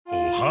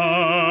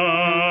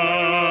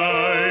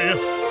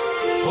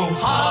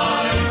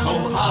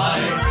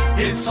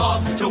it's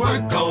off to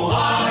work, go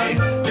I.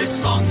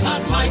 This song's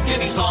not like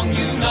any song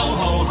you know,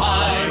 ho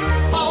hi.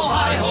 Ho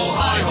hi, ho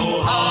hi,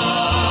 ho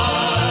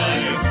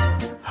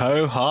hi.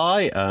 Ho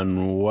hi,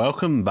 and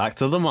welcome back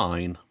to The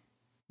Mine.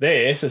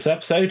 This is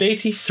episode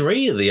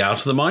 83 of the Out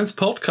of the Mines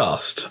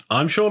podcast.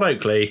 I'm Sean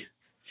Oakley.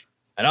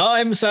 And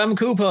I'm Sam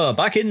Cooper,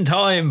 back in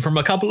time from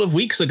a couple of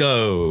weeks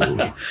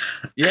ago.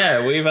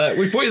 Yeah, we've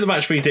brought you the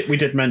match we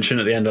did mention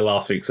at the end of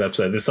last week's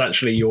episode. This is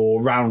actually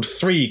your round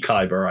 3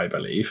 Khyber, I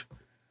believe.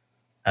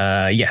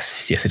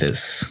 Yes, it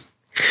is.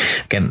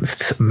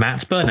 Against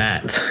Matt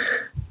Burnett.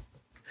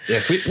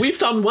 Yes, we've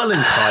done well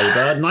in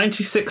Khyber,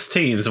 96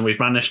 teams, and we've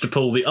managed to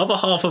pull the other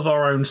half of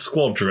our own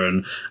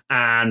squadron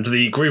and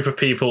the group of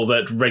people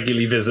that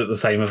regularly visit the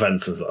same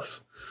events as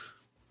us.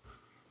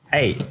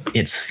 Hey,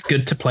 it's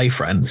good to play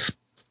friends.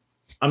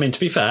 I mean, to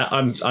be fair,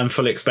 I'm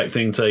fully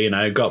expecting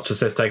to, go up to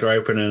Sith Taker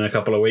Open in a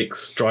couple of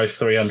weeks, drive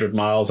 300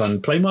 miles,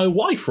 and play my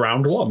wife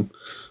round 1.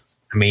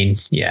 I mean,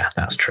 yeah,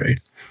 that's true.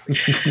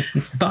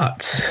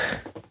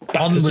 But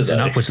onwards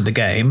and upwards of the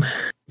game.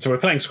 So we're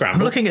playing Scramble.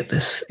 I'm looking at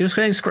this. It was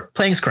playing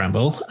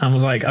Scramble. I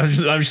was like, I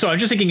was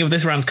just thinking of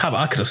this round's Khyber.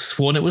 I could have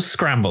sworn it was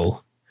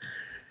Scramble.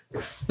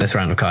 This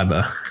round of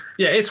Khyber.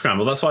 Yeah, it's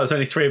Scramble. That's why there's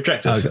only 3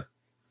 objectives.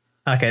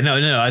 Okay, no.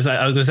 I was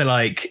going to say,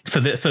 like, for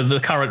the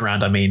current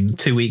round, I mean,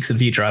 2 weeks in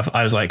the future,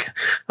 I was like,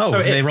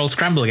 they rolled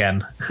Scramble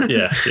again.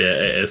 Yeah,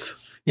 it is.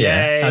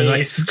 Yeah, Yay, I was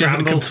like,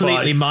 Scramble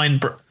completely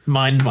mind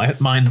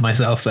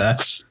myself there.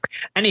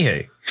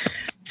 Anywho,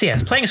 so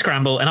yes, playing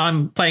Scramble, and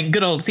I'm playing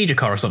good old Siege of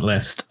Coruscant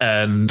list,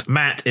 and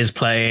Matt is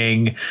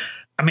playing.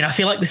 I mean, I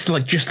feel like this is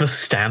like just the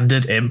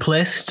standard imp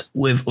list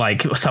with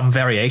like some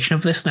variation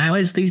of this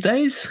these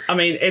days. I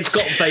mean, it's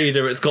got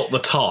Vader, it's got the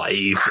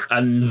ties,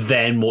 and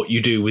then what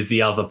you do with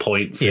the other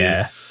points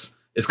is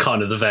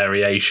kind of the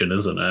variation,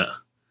 isn't it?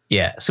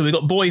 Yeah. So we've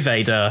got Boy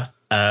Vader,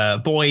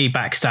 Boy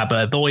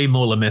Backstabber, Boy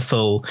Mauler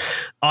Mythal,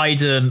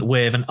 Iden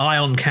with an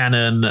ion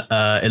cannon,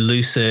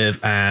 elusive,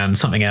 and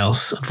something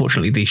else.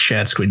 Unfortunately, the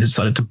shared screen has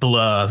decided to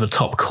blur the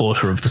top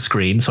quarter of the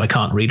screen, so I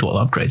can't read what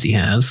upgrades he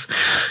has.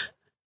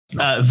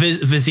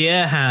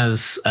 Vizier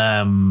has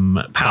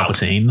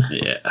Palpatine.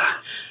 Yeah.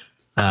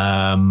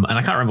 And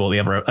I can't remember what the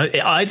other.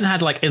 Iden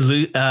had like I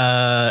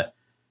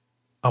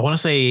want to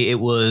say it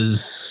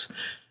was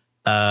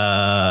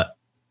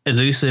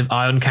elusive,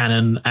 ion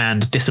cannon,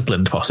 and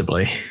disciplined,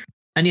 possibly.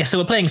 And yeah, so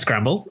we're playing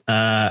Scramble,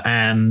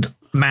 and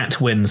Matt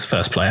wins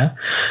first player,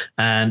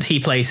 and he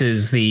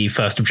places the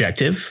first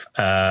objective,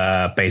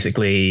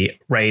 basically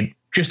raid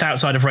just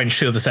outside of range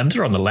 2 of the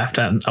center on the left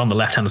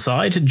hand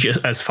side,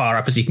 just as far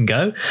up as he can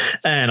go.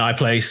 And I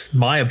place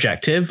my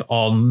objective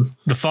on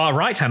the far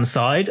right hand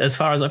side as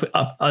far as up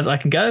as I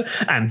can go.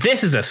 And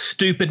this is a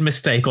stupid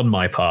mistake on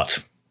my part.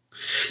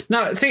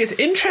 Now, see, it's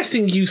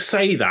interesting you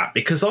say that,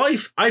 because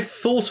I've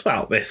thought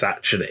about this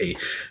actually.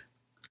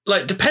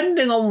 Like,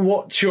 depending on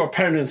what your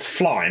opponent's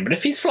flying, but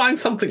if he's flying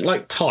something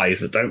like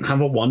ties that don't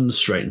have a 1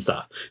 straight and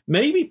stuff,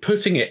 maybe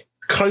putting it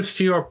close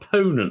to your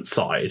opponent's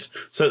side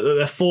so that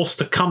they're forced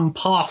to come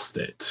past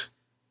it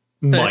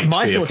might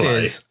my be a thought play.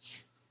 is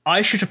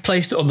I should have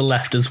placed it on the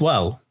left as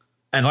well,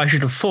 and I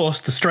should have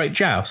forced the straight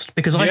joust,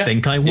 because I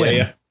think I win.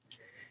 Yeah.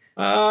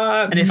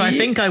 And if I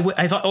think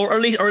or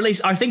at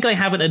least I think I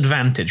have an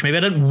advantage. Maybe I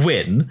don't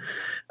win,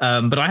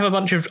 but I have a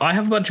bunch of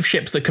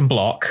ships that can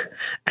block,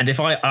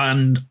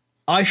 and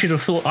I should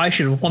have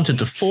wanted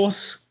to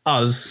force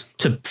us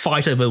to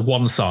fight over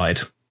one side.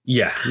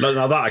 Yeah, no,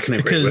 that I can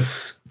agree with.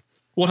 Because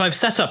what I've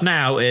set up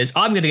now is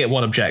I'm going to get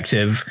one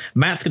objective,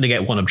 Matt's going to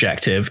get one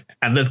objective,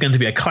 and there's going to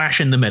be a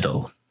clash in the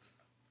middle.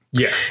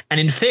 Yeah. And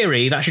in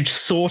theory, that should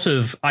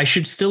I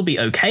should still be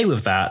okay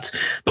with that.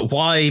 But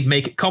why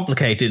make it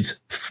complicated?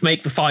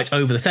 Make the fight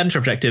over the center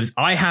objectives.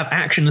 I have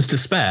actions to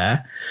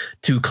spare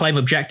to claim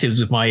objectives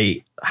with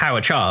my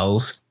Howard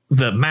Charles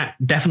that Matt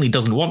definitely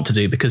doesn't want to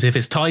do, because if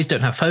his ties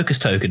don't have focus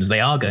tokens, they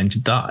are going to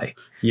die.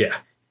 Yeah.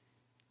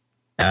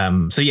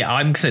 So yeah,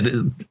 I'm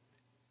saying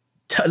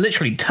that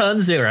literally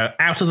turn 0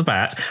 out of the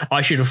bat.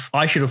 I should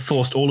have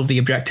forced all of the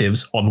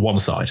objectives on one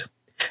side.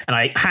 And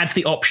I had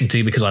the option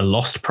to, because I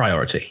lost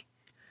priority.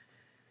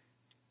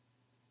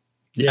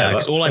 Yeah,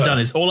 all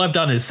I've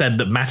done is said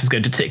that Matt is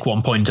going to tick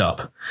 1 point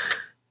up.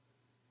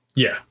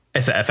 Yeah,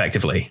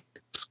 effectively.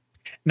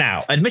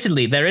 Now,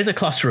 admittedly, there is a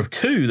cluster of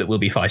 2 that we'll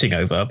be fighting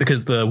over,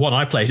 because the one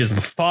I played is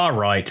the far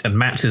right, and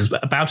Matt is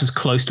about as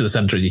close to the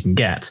center as you can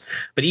get.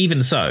 But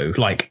even so,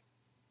 like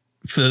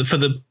for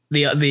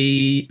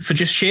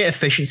just sheer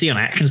efficiency on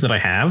actions that I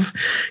have,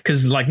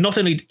 because like not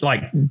only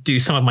like do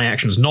some of my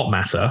actions not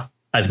matter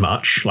as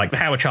much, like the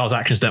Howard Charles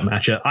actions don't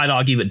matter, I'd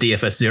argue that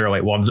DFS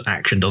 081's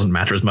action doesn't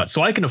matter as much.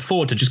 So I can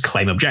afford to just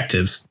claim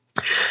objectives.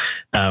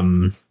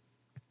 And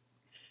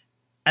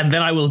then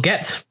I will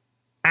get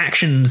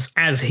actions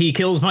as he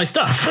kills my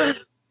stuff.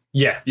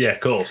 Yeah, of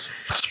course.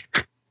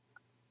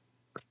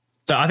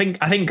 So I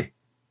think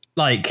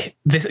like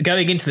this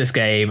going into this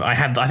game,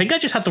 I think I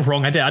just had the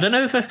wrong idea. I don't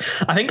know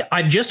I think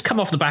I'd just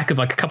come off the back of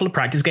like a couple of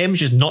practice games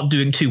just not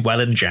doing too well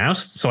in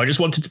Joust. So I just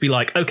wanted to be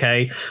like,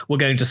 okay, we're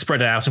going to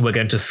spread out and we're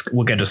going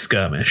to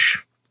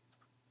skirmish.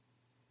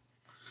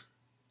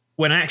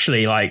 when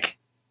actually, like,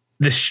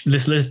 this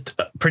list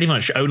pretty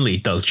much only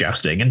does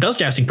jousting, and does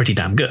jousting pretty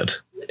damn good.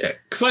 Yeah,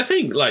 because I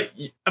think, like,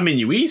 I mean,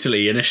 you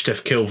easily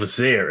initiative kill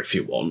Vizier if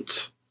you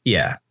want.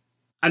 Yeah.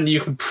 And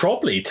you can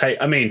probably take,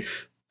 I mean,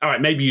 all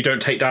right, maybe you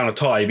don't take down a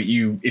tie, but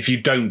if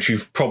you don't,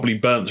 you've probably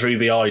burnt through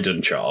the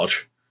Iden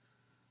charge.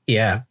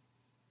 Yeah.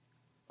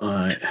 All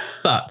right.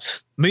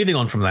 But moving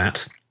on from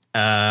that,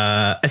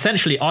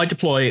 essentially, I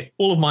deploy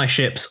all of my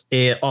ships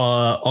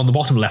on the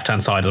bottom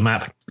left-hand side of the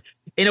map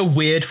in a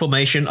weird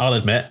formation, I'll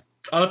admit.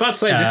 I was about to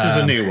say, this is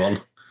a new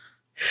one.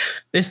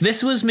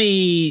 This was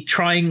me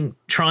trying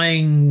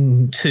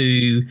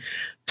to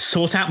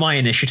sort out my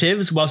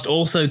initiatives whilst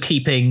also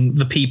keeping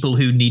the people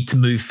who need to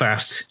move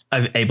fast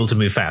able to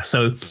move fast.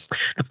 So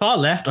the far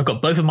left, I've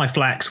got both of my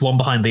flaks, one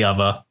behind the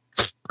other.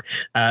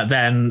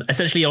 Then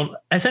essentially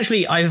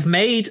I've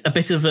made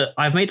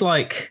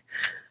like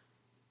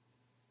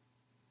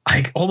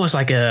almost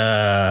like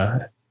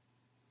an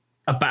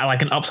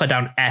upside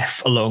down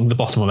F along the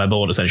bottom of my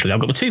board. Essentially, I've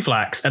got the two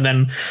flaks, and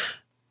then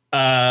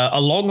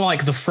along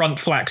like the front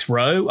flax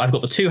row, I've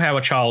got the two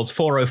Howard Charles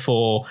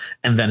 404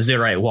 and then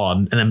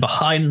 081, and then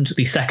behind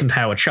the second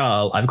Howard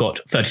Charles, I've got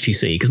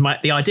 32C, because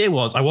the idea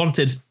was I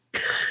wanted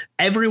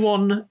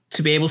everyone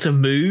to be able to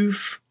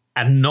move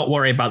and not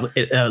worry about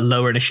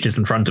lower initiatives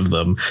in front of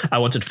them. I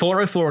wanted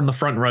 404 in the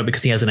front row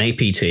because he has an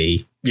APT.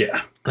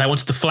 Yeah. And I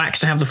wanted the flax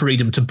to have the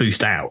freedom to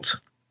boost out.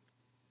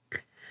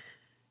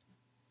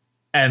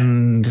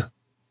 And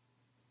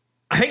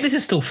I think this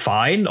is still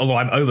fine, although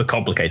I'm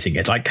overcomplicating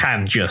it. I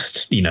can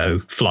just,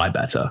 fly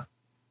better.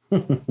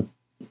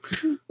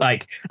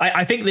 Like,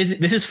 I think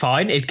this is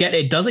fine.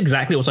 It does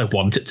exactly what I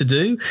want it to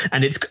do,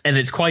 and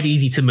it's quite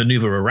easy to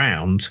maneuver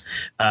around.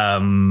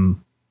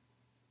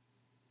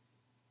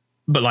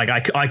 But like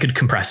I could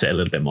compress it a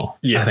little bit more.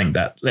 Yeah. I think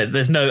that I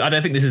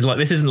don't think this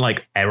isn't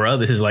like error.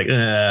 This is like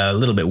a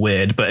little bit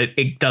weird, but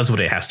it does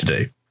what it has to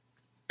do.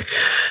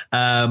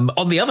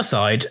 On the other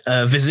side,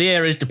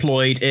 Vizier is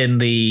deployed in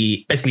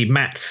basically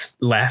Matt's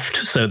left,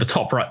 so the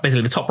top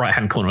right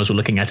hand corner as we're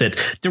looking at it,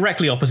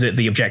 directly opposite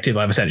the objective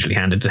I've essentially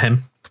handed to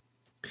him.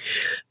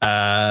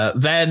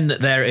 Then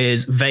there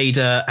is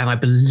Vader, and I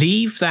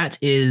believe that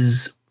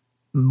is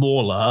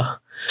Mauler,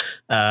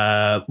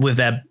 with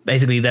their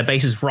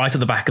bases right at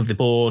the back of the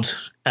board.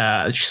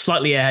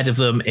 Slightly ahead of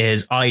them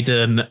is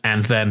Iden,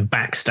 and then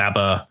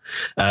Backstabber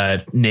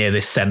near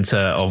the center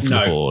of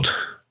the board.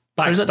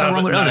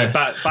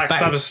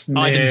 Backstabber's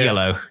near... Iden's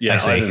yellow. Yeah,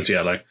 Iden's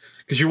yellow.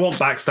 Because you want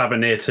Backstabber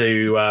near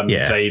to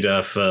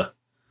Vader for...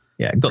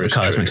 Yeah, got the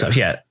colours mixed up.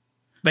 Yeah.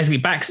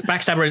 Basically,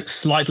 Backstabber is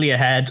slightly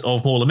ahead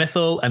of Mauler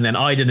Mythal, and then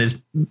Iden is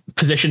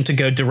positioned to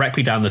go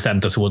directly down the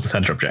centre towards the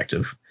centre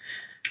objective.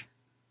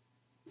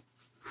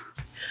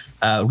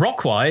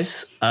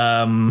 Rock-wise,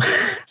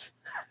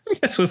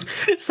 this was...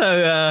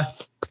 So...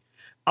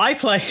 I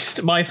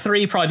placed my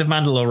 3 Pride of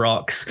Mandalore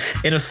rocks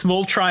in a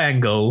small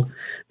triangle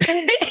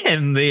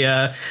in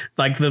the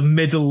the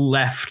middle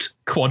left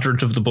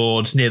quadrant of the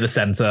board near the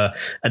center,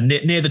 and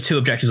near the 2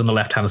 objectives on the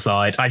left-hand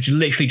side. I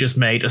literally just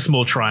made a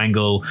small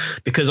triangle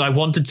because I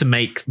wanted to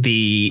make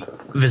the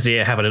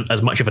Vizier have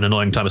as much of an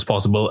annoying time as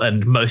possible,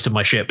 and most of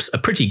my ships are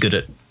pretty good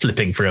at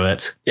flipping through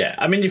it. Yeah,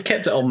 I mean, you've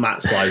kept it on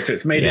Matt's side, so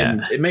it's made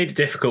it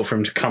difficult for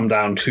him to come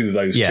down to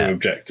those 2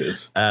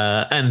 objectives.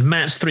 And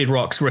Matt's 3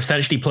 rocks were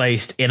essentially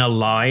placed in a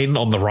line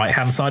on the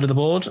right-hand side of the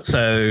board,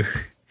 so...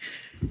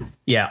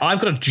 Yeah, I've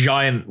got a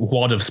giant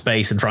wad of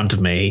space in front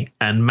of me,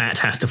 and Matt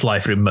has to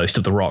fly through most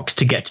of the rocks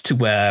to get to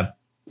where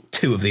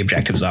 2 of the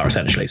objectives are,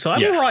 essentially. So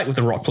I'm all right with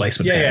the rock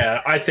placement here.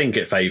 Yeah, I think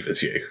it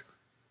favours you.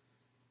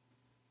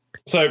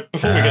 So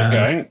before we get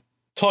going,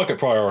 target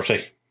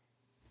priority.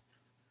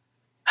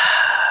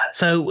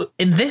 So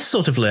in this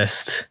sort of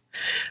list,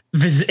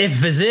 if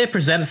Vizier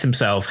presents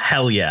himself,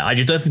 hell yeah. I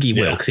just don't think he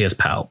will because he has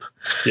Palp.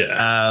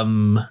 Yeah.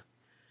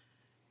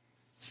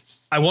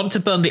 I want to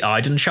burn the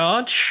Iden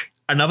charge.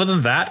 And other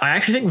than that, I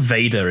actually think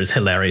Vader is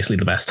hilariously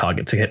the best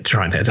target to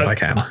try and hit if I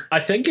can. I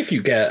think if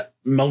you get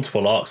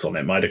multiple arcs on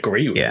him, I'd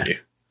agree with you.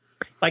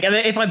 Like, and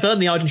if I burn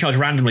the Iden charge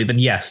randomly, then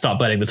yes, start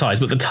burning the ties.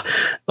 But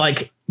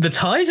the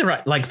ties are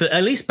at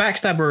least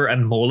Backstabber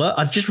and Mauler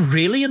are just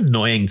really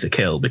annoying to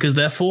kill because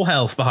they're 4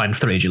 health behind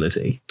 3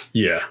 agility.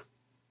 Yeah.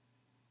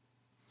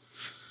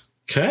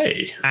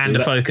 Okay. And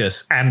a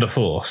focus and a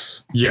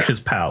force. Yeah.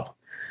 Because Palp.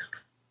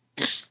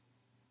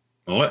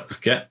 Let's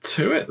get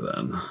to it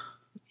then.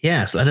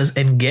 Yes, let us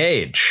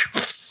engage.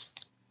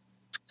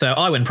 So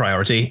I win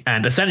priority,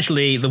 and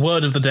essentially the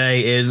word of the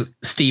day is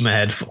steam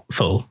ahead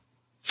full.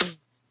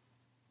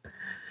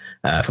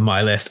 For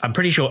my list, I'm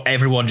pretty sure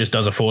everyone just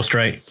does a 4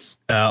 straight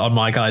on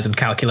my guys and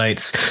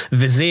calculates.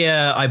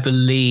 Vizier, I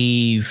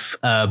believe,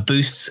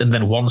 boosts and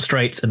then 1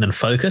 straight and then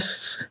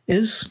focus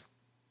is.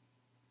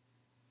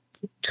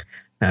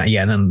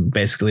 And then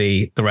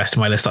basically the rest of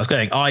my list starts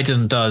going.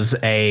 Iden does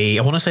I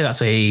want to say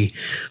that's a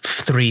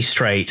 3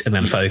 straight and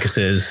then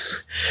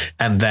focuses.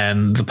 And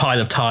then the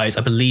pile of ties,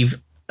 I believe,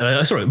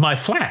 my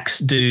flaks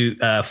do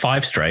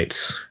 5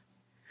 straights.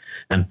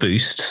 and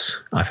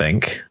boosts, I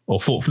think, or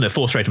four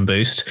straight and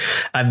boost.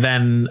 And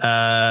then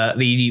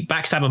the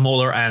Backstabber,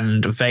 Mauler,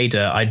 and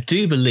Vader, I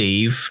do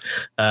believe,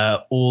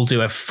 all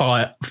do a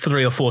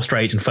 3 or 4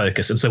 straight and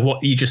focus. And so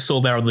what you just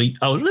saw there on the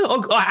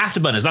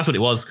Afterburners, that's what it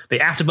was. The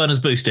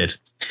Afterburners boosted.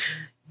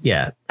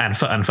 Yeah, and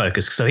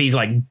focus. So he's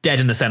like dead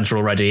in the center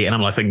already, and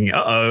I'm like thinking,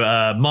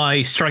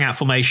 my strung out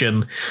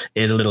formation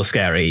is a little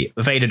scary.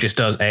 Vader just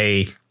does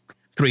a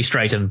 3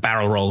 straight and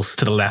barrel rolls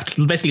to the left,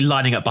 basically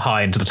lining up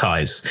behind the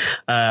ties.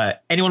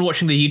 Anyone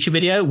watching the YouTube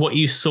video, what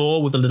you saw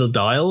with the little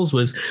dials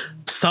was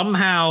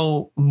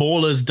somehow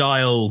Mauler's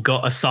dial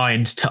got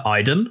assigned to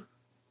Iden.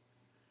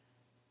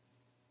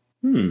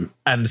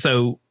 And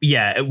so,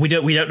 yeah,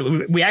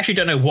 we actually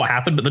don't know what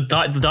happened, but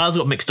the dials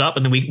got mixed up,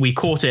 and then we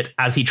caught it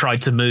as he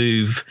tried to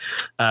move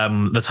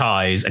the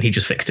ties, and he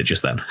just fixed it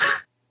just then.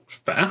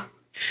 Fair.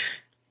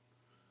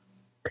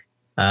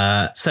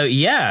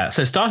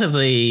 So start of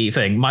the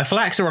thing. My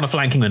flaks are on a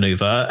flanking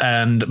maneuver,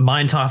 and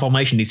my entire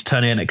formation needs to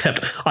turn in.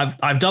 Except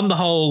I've done the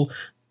whole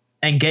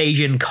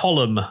engage in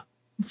column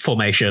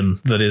formation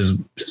that is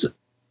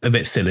a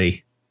bit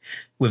silly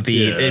with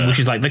which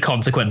is like the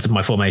consequence of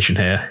my formation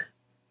here.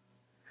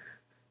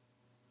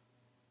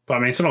 But I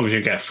mean, so long as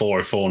you get 4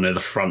 or 4 near the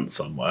front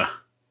somewhere.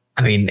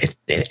 I mean,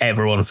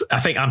 everyone. I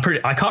think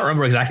I can't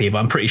remember exactly, but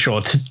I'm pretty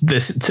sure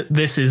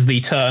this is the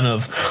turn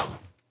of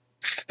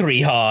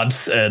 3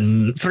 hards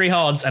and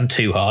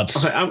 2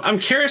 hards. Okay, I'm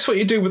curious what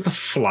you do with the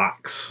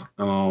flaks.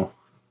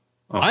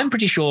 I'm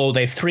pretty sure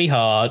they have 3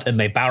 hard and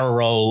they barrel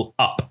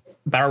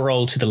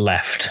roll to the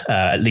left.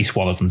 At least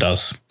one of them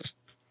does.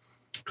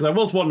 Because I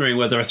was wondering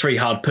whether a 3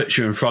 hard puts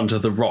you in front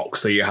of the rock,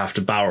 so you have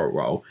to barrel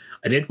roll.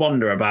 I did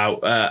wonder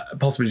about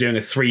possibly doing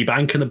a 3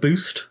 bank and a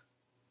boost.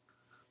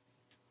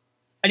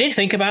 I did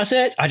think about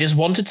it. I just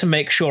wanted to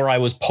make sure I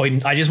was pointing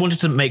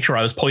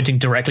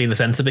directly in the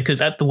center, because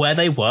at where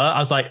they were, I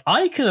was like,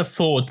 I can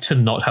afford to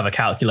not have a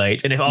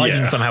calculate, and if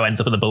Iden somehow ends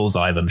up in the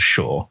bullseye, then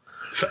sure.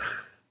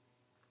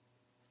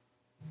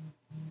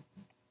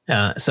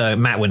 So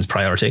Matt wins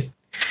priority.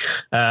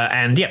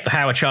 And the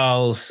Howard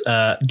Charles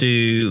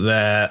do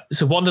their...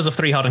 So one does a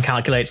 3 hard and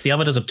calculates, the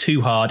other does a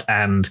 2 hard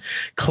and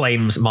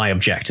claims my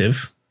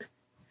objective.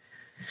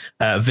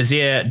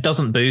 Vizier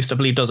doesn't boost, I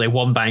believe does a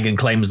 1 bang and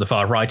claims the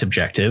far right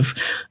objective.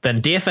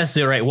 Then DFS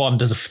 081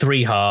 does a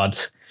 3 hard.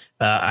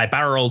 I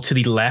barrel roll to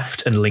the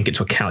left and link it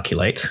to a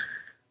calculate.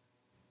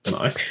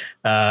 Nice.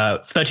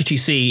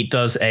 32C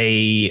does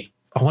I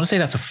want to say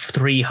that's a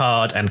 3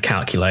 hard and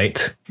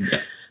calculate.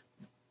 Yeah.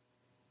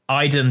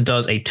 Iden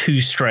does a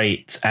 2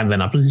 straight, and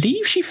then I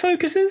believe she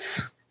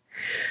focuses.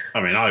 I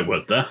mean, I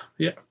would there.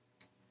 Yeah.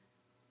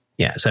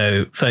 Yeah,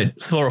 so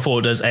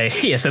 404 does a...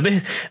 Yeah, so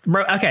this...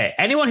 Okay,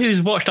 anyone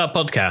who's watched our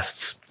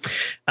podcasts,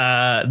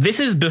 this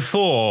is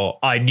before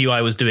I knew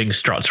I was doing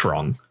struts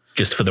wrong,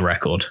 just for the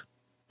record.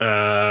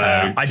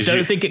 I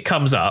don't think it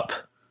comes up,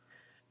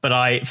 but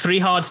I 3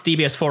 hard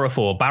DBS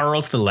 404, barrel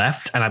roll to the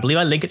left, and I believe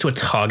I link it to a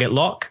target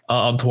lock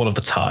onto one of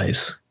the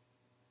ties.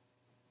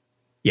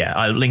 Yeah,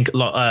 I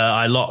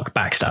lock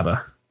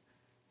Backstabber.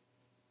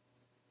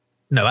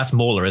 No, that's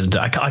Mauler, isn't it?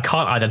 I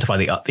can't identify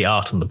the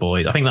art on the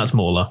boys. I think that's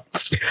Mauler.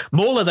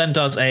 Mauler then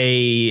does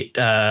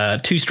a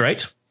 2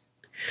 straight,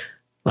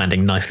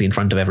 landing nicely in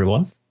front of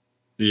everyone.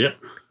 Yep.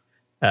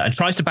 And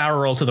tries to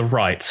barrel roll to the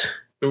right.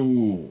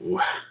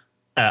 Ooh.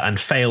 And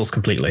fails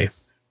completely.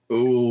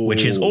 Ooh.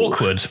 Which is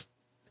awkward.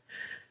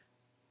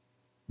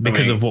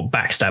 Because of what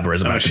Backstabber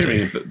is about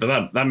to do.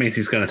 But that means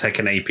he's going to take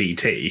an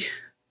APT.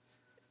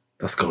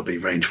 That's got to be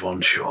range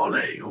 1,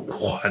 surely.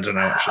 Ooh, I don't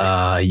know,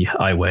 actually.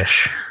 I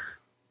wish.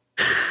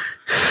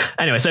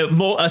 Anyway, so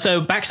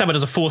Backstabber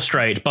does a 4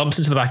 straight, bumps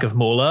into the back of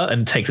Mauler,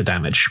 and takes a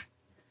damage.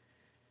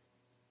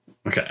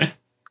 Okay.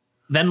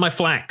 Then my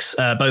flaks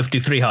both do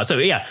 3 hards. So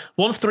yeah,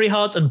 1 3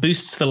 hards and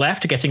boosts to the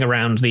left, getting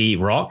around the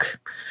rock,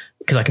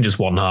 because I can just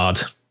 1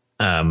 hard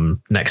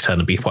next turn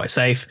and be quite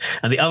safe.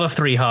 And the other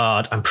 3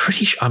 hard, I'm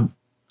pretty sure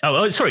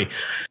sorry.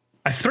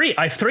 I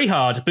have 3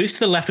 hard, boost to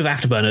the left with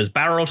Afterburners,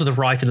 barrel roll to the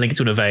right and link it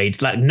to an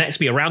evade, let next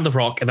be around the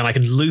rock, and then I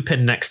can loop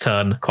in next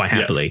turn quite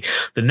happily. Yeah.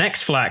 The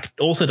next flak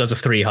also does a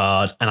 3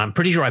 hard, and I'm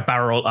pretty sure I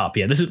barrel roll up.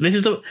 Yeah, this is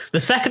the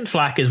second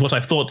flak is what I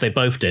thought they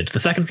both did. The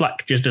second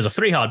flak just does a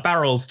 3 hard,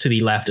 barrels to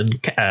the left and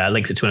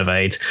links it to an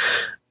evade.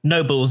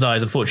 No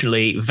bullseyes,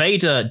 unfortunately.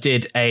 Vader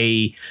did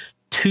a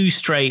 2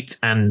 straight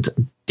and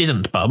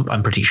didn't bump,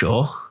 I'm pretty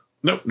sure.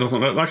 Nope,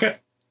 doesn't look like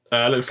it.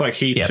 Looks like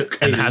he took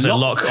and has a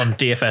lock on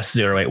DFS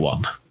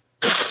 081.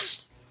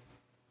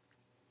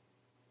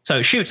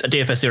 So shoots a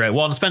DFS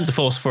 081, spends a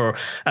force for...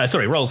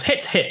 rolls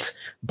hit,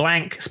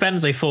 blank,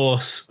 spends a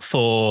force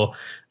for...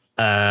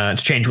 to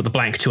change what the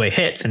blank to a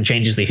hit and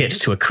changes the hit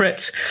to a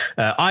crit.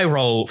 I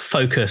roll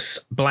focus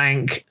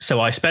blank,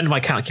 so I spend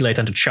my calculate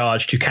under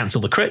charge to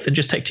cancel the crit and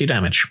just take 2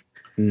 damage.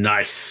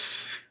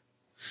 Nice.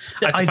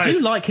 I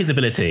do like his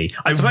ability.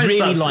 I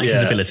really like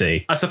his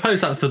ability. I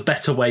suppose that's the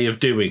better way of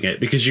doing it,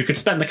 because you could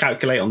spend the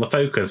calculate on the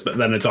focus, but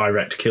then a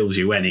direct kills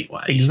you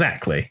anyway.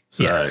 Exactly.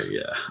 So, yes.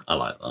 Yeah, I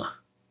like that.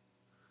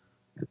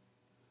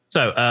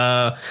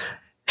 So,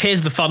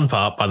 here's the fun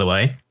part, by the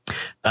way.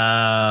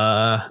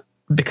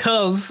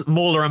 Because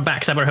Mauler and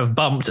Backstabber have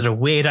bumped at a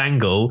weird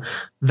angle,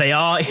 they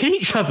are in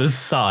each other's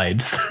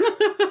sides.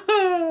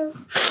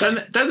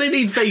 Don't they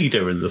need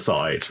Vader in the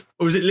side?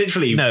 Or is it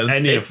literally No,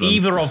 any of them?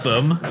 either of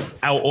them,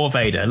 or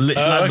Vader.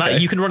 Okay.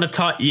 You can run a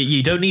tie.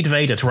 You don't need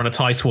Vader to run a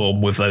tie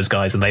swarm with those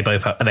guys, and they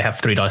have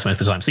 3 dice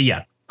most of the time. So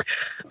yeah,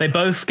 they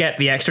both get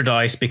the extra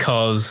dice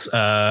because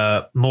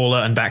Mauler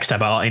and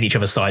Backstabber are in each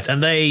other's sides,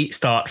 and they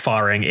start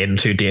firing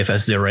into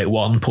DFS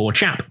 081. Poor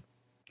chap.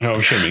 Oh, I'm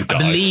assuming I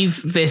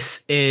believe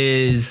this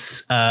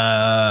is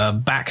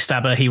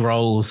Backstabber. He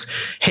rolls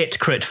hit,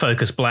 crit,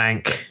 focus,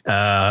 blank.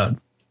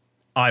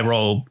 I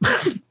roll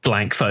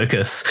blank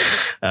focus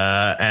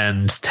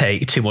and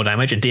take 2 more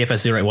damage, and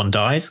DFS 081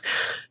 dies.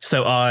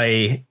 So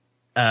I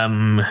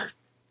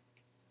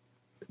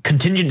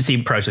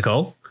contingency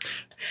protocol.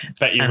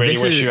 Bet you and really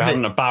this wish is- you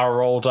hadn't barrel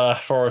rolled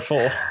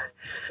 404.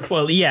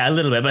 Well, yeah, a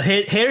little bit. But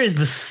here is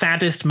the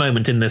saddest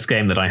moment in this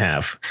game that I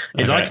have.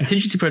 Is I Okay.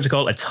 contingency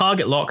protocol a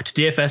target locked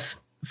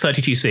DFS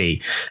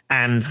 32C,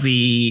 and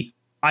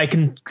I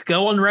can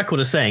go on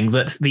record as saying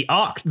that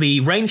the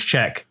range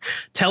check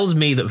tells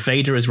me that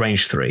Vader is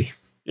range 3.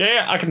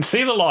 Yeah, I can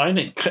see the line.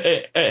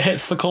 It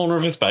hits the corner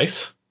of his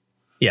base.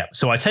 Yeah,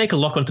 so I take a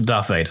lock onto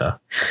Darth Vader,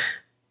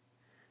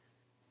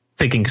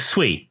 thinking,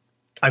 sweet,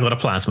 I got a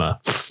plasma.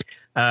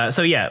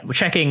 So yeah, we're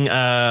checking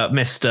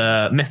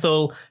Mr.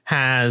 Mythal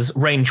has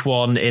range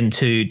 1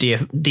 into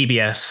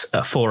DBS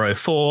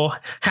 404,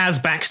 has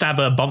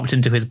Backstabber bumped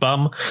into his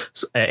bum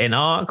in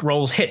arc,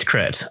 rolls hit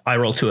crit. I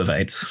roll 2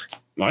 evades.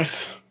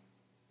 Nice.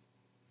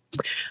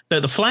 So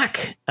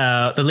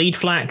the lead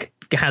flak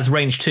has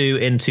range 2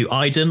 into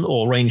Iden,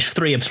 or range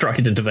 3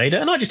 obstructed into Vader,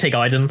 and I just take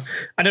Iden.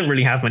 I don't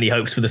really have many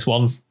hopes for this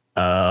one.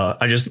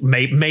 I just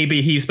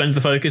maybe he spends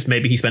the focus,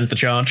 maybe he spends the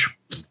charge.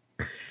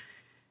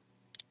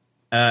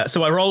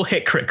 So I roll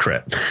hit crit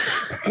crit.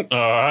 All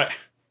right.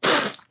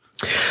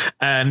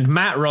 And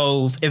Matt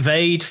rolls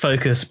evade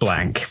focus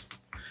blank.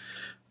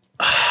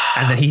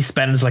 And then he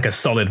spends like a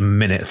solid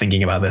minute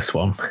thinking about this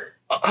one.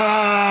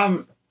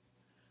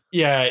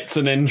 Yeah, it's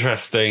an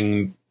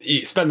interesting.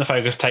 You spend the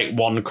focus, take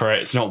 1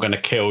 crit. It's not going to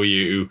kill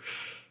you.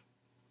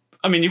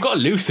 I mean, you've got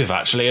elusive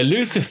actually.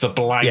 Elusive the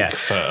blank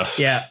first.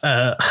 Yeah,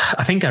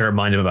 I think I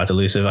remind him about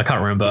elusive. I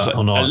can't remember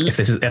or not if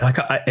this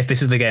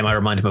is the game I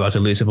remind him about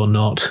elusive or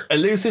not.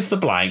 Elusive the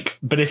blank,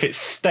 but if it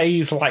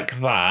stays like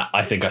that,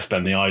 I think I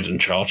spend the Iden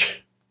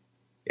charge.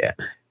 Yeah.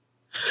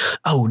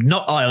 Oh,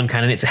 not ion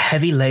cannon. It's a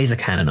heavy laser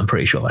cannon. I'm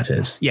pretty sure that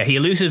is. Yeah, he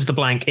elusives the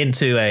blank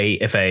into a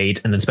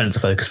evade and then spends the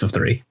focus for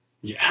 3.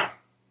 Yeah.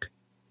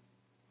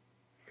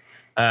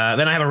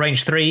 Then I have a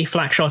range 3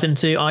 flak shot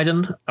into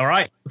Iden. All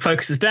right,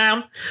 focus is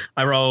down.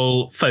 I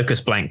roll focus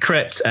blank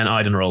crit, and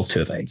Iden rolls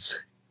 2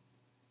 evades.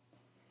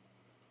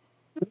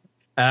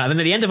 Then at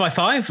the end of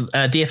I5,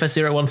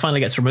 DFS 01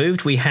 finally gets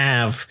removed. We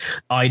have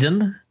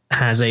Iden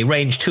has a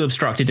range 2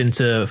 obstructed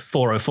into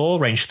 404,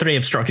 range 3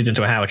 obstructed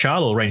into a Howard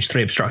Child, or range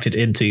 3 obstructed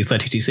into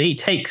 32C,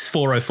 takes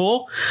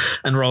 404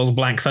 and rolls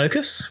blank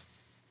focus.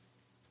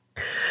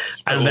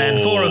 And then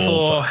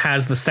 404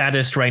 has the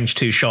saddest range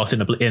 2 shot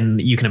in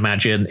you can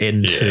imagine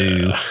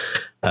into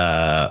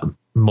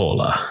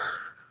Mauler.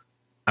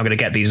 I'm going to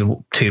get these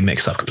 2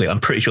 mixed up completely. I'm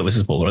pretty sure this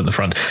is Mauler in the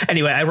front.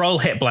 Anyway, I roll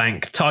hit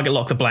blank, target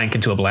lock the blank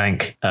into a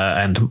blank,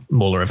 and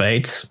Mauler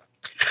evades.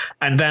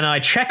 And then I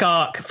check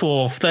arc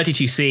for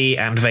 32C,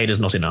 and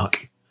Vader's not in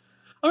arc.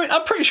 I mean,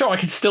 I'm pretty sure I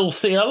could still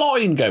see a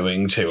line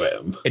going to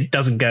him. It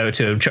doesn't go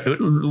to him.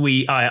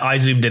 I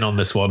zoomed in on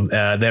this one.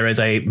 There is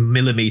a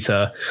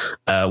millimeter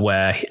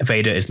where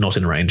Vader is not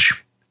in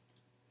range.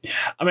 Yeah,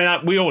 I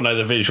mean, we all know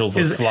the visuals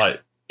are slightly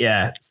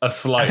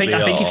I think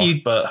off, if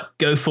you but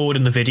go forward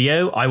in the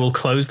video, I will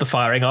close the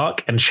firing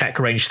arc and check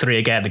range 3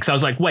 again, because I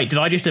was like, wait, did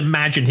I just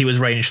imagine he was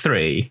range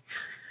 3?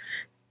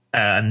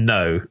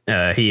 No,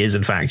 he is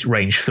in fact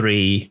range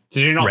 3.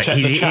 did you not check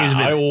the chat?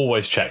 I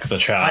always check the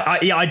chat.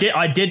 I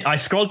did. I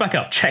scrolled back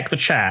up, checked the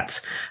chat.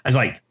 I was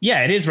like,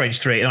 yeah, it is range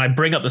 3. And I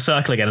bring up the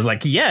circle again. I was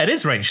like, yeah, it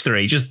is range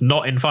 3, just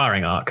not in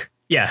firing arc.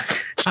 Yeah.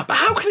 But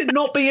how can it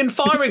not be in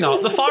firing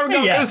arc? The firing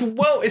arc Yeah. is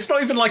it's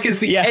not even like it's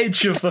the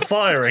edge of the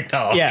firing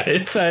arc. Yeah.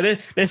 It's, So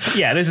this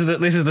is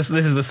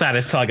the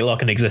saddest target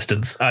lock in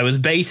existence. I was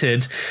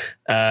baited.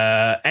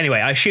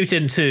 Anyway, I shoot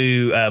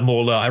into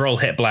Mauler. I roll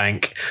hit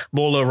blank.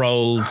 Mauler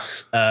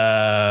rolls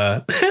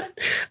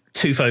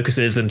 2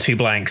 focuses and 2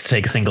 blanks to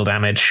take a single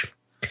damage.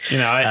 you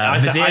know,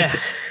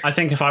 I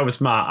think if I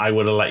was Matt, I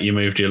would have let you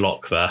move your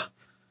lock there.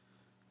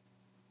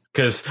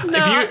 Because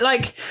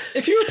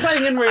if you were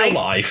playing in real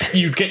life,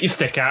 you'd get your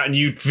stick out and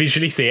you'd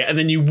visually see it, and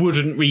then you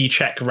wouldn't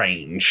recheck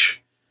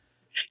range.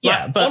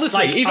 Yeah, but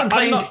honestly, like, even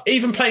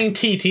I'm playing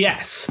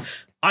TTS,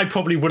 I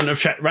probably wouldn't have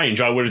checked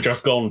range. I would have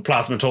just gone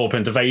plasma torp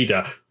into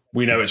Vader.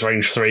 We know it's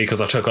range 3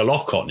 because I took a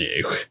lock on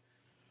you.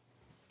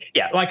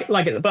 Yeah,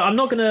 but I'm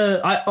not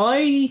gonna.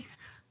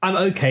 I'm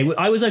okay.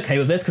 I was okay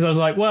with this because I was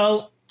like,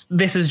 well,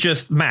 this is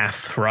just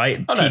math,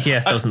 right? Oh, no,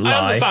 TTS doesn't lie.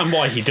 I understand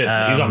why he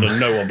didn't. He's under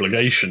no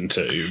obligation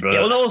to. But Yeah,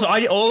 well, also,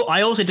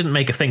 I also didn't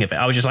make a thing of it.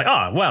 I was just like,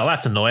 oh, well,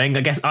 that's annoying.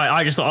 I guess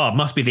I just thought, oh, it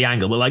must be the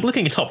angle. But like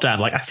looking at top down,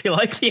 like I feel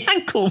like the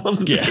angle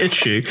wasn't the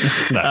issue.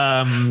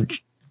 No.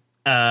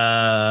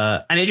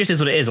 And it just is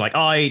what it is. Like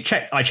I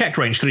checked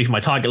range 3 for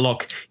my target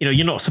lock. You know,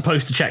 you're not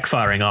supposed to check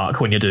firing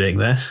arc when you're doing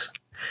this.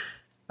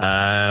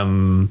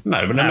 no, but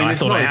I mean,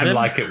 it's not even him.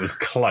 like it was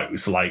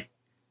close. Like,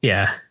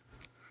 Yeah.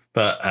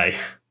 but hey,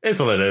 it's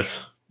what it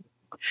is.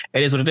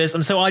 It is what it is.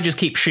 And so I just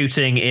keep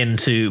shooting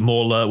into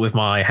Mauler with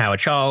my Howard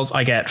Charles.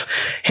 I get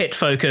hit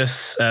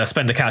focus,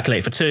 spend a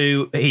calculate for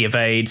 2. He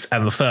evades,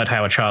 and the third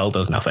Howard Charles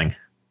does nothing.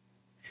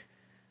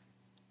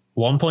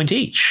 1 point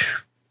each.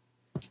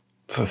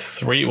 It's a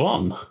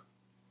 3-1.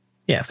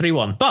 Yeah,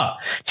 3-1. But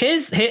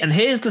here's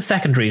the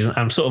second reason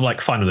I'm sort of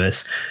like fine with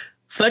this.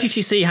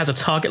 32C has a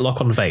target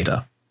lock on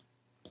Vader.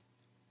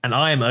 And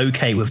I am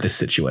okay with this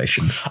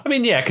situation. I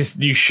mean, yeah, because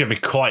you should be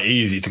quite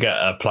easy to get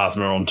a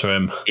plasma onto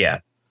him Yeah.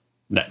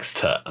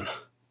 next turn.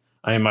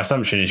 I mean, my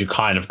assumption is you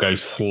kind of go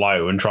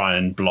slow and try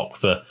and block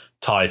the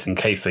ties in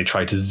case they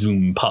try to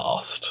zoom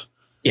past.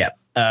 Yeah.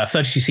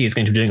 32C is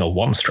going to be doing a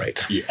 1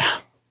 straight. Yeah.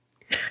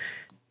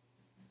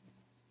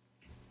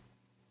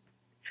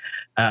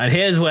 And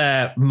here's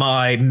where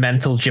my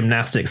mental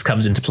gymnastics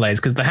comes into place,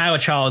 because the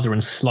Howard Charles are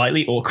in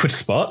slightly awkward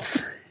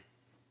spots.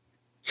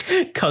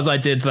 Because I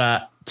did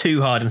that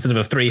 2 hard instead of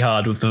a 3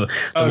 hard with the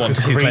one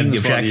who claimed the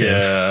objective.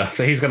 Yeah,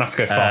 so he's going to have to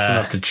go fast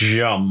enough to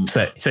jump.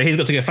 So he's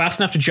got to go fast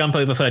enough to jump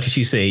over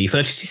 32C.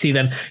 32C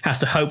then has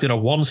to hope that a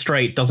 1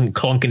 straight doesn't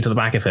clonk into the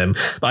back of him.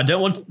 But I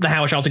don't want the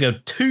Howard Charles to go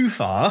too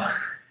far.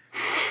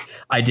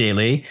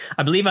 Ideally,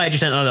 I believe I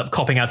just ended up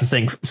copping out and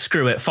saying,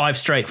 screw it, 5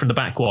 straight from the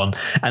back one.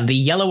 And the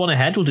yellow one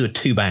ahead will do a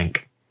 2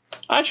 bank.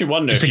 I actually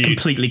wonder Just if to you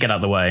completely get out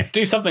of the way.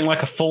 do something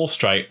like a 4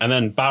 straight and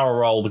then barrel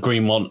roll the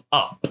green one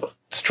up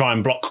to try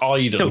and block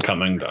Iden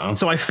coming down.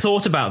 So I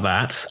thought about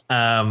that.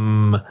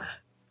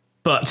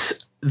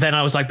 But then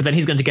I was like, but then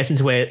he's going to get in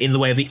the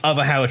way of the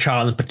other Howard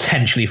Charles and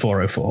potentially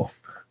 404.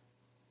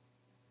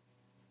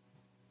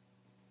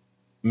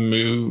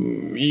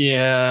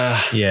 Yeah.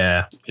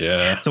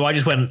 Yeah. So I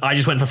just went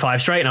for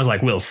 5 straight, and I was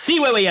like, we'll see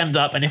where we end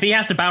up. And if he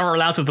has to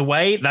barrel out of the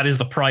way, that is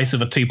the price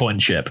of a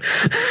 2-point ship.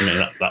 I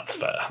mean, that's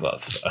fair.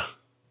 That's fair.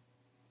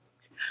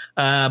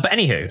 But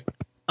anywho,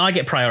 I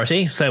get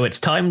priority, so it's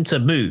time to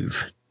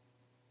move.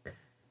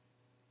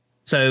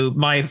 So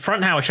my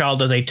front Howard Charles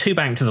does a 2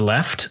 bank to the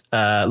left,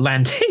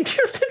 landing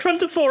just in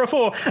front of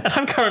 404. And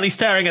I'm currently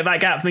staring at that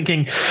gap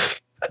thinking,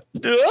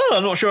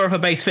 I'm not sure if a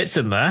base fits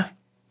in there.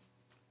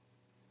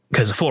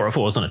 Because a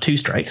 404 is on a 2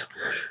 straight.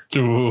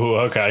 Ooh,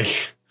 okay.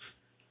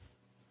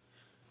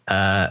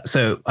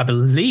 So I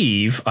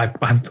believe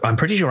I'm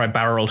pretty sure I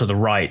barrel roll to the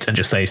right and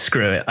just say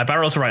screw it. I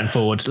barrel roll to right and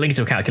forward, link it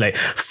to a calculate.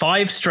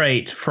 5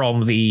 straight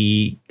from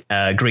the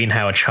green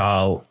Howard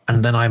Charles,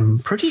 and then I'm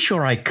pretty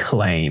sure I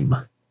claim.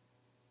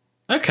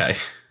 Okay.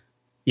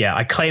 Yeah,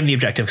 I claim the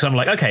objective because I'm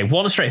like, okay,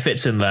 1 straight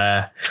fits in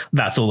there.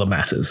 That's all that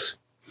matters.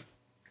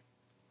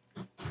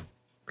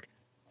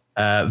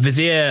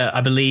 Vizier,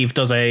 I believe,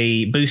 does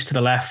a boost to the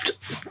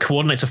left,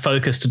 coordinates a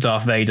focus to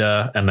Darth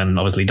Vader, and then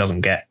obviously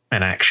doesn't get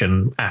an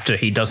action after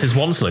he does his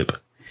 1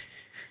 sloop.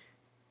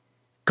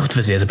 God,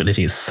 Vizier's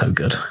ability is so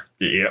good.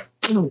 Yeah.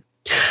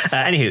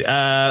 Anywho,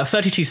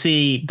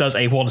 32C does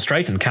a 1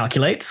 straight and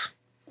calculates.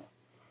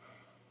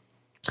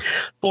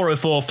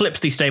 404 flips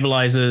the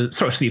stabilizer,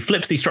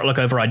 flips the strut lock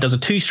override, does a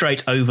 2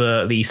 straight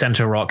over the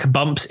center rock,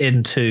 bumps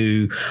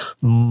into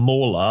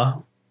Mauler.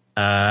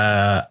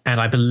 And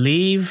I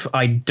believe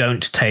I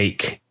don't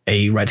take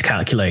a red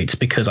calculate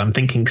because I'm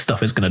thinking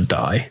stuff is going to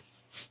die.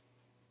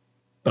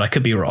 But I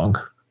could be wrong.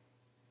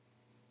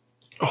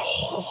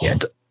 Oh. Yeah.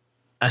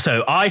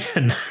 So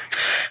Iden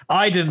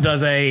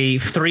does a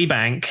 3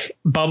 bank,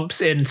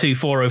 bumps into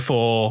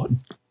 404,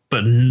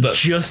 but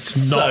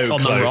just not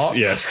on the rock.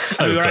 Yes.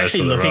 So and we were close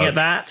actually to the looking rock. at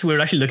that. We were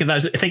actually looking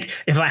at that. I think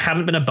if that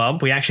hadn't been a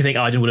bump, we actually think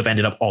Iden would have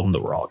ended up on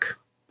the rock.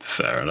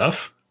 Fair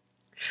enough.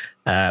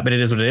 But it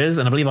is what it is,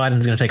 and I believe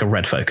Iden's going to take a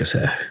red focus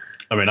here.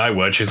 I mean, I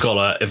would. She's got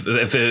a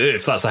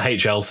if that's a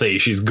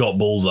HLC, she's got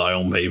bullseye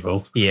on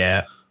people.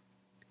 Yeah,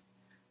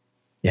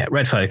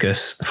 red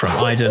focus from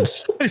Iden.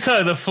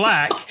 So the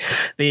flak,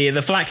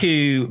 the flak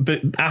who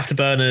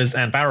afterburners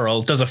and barrel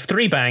roll does a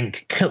 3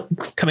 bank,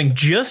 coming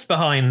just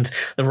behind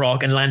the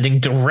rock and landing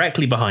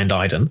directly behind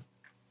Iden.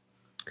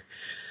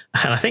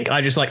 And I think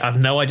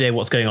I've no idea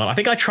what's going on. I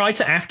think I tried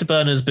to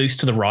afterburners boost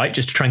to the right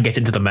just to try and get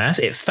into the mess.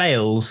 It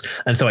fails,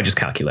 and so I just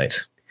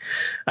calculate.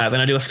 Then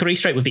I do a 3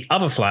 straight with the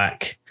other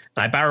flak.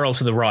 I barrel roll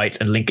to the right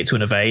and link it to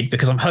an evade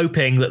because I'm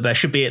hoping that there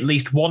should be at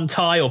least 1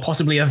 tie or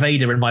possibly a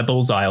Vader in my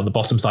bullseye on the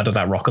bottom side of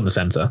that rock on the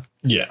center.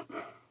 Yeah.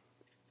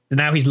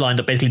 Now he's lined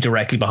up basically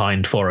directly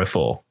behind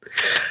 404.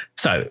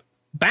 So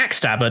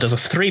Backstabber does a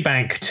 3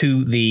 bank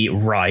to the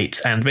right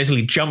and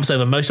basically jumps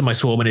over most of my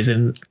swarm and is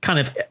in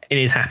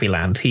his happy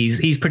land.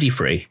 He's pretty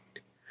free.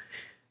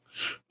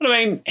 But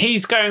I mean,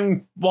 he's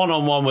going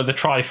 1-on-1 with a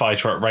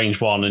tri-fighter at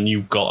range 1, and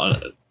you've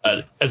got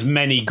as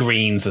many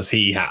greens as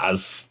he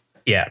has.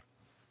 Yeah.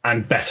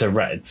 And better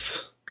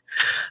reds.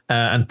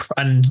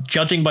 And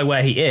judging by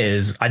where he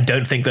is, I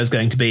don't think there's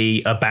going to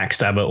be a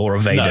backstabber or a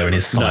Vader in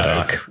his side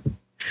arc.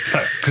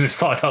 Because his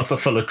side arcs are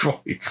full of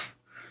droids.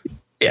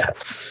 Yeah.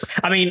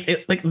 I mean,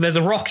 there's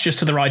a rock just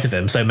to the right of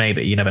him, so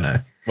maybe, you never know.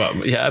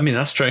 Well, yeah, I mean,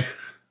 that's true.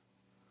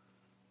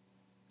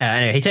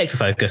 Anyway, he takes a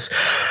focus.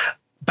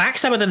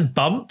 Backstabber then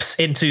bumps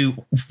into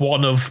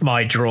one of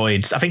my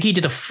droids. I think he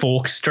did a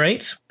fork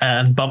straight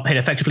and it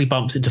effectively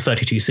bumps into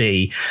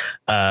 32C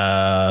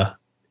and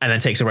then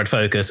takes a red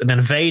focus. And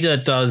then Vader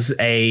does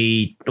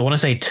I want to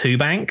say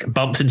 2-bank,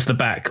 bumps into the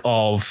back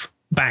of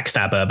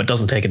Backstabber, but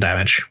doesn't take a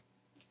damage.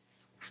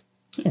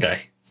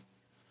 Okay.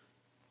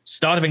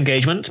 Start of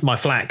engagement, my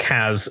flak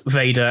has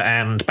Vader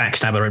and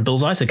Backstabber in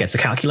bullseye, so it gets a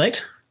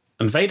calculate.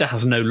 And Vader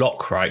has no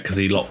lock, right? Because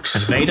he locked.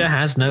 And Vader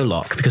has no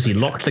lock because he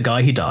locked the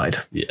guy who died.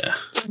 Yeah.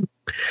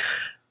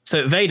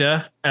 So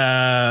Vader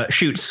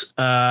shoots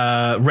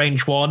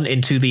range 1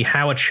 into the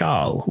Howard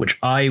Charl, which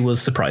I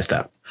was surprised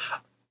at.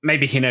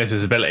 Maybe he knows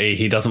his ability.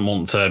 He doesn't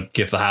want to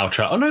give the Howard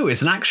Charl. Oh no,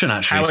 it's an action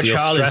actually. Howard so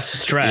Charl is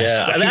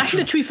stressed. Yeah,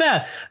 actually, to be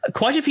fair,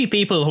 quite a few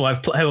people who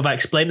I've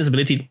explained this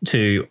ability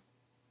to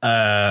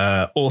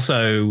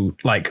also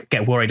like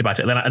get worried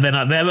about it. Then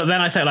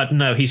I say like,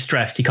 no, he's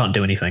stressed. He can't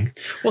do anything.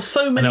 Well,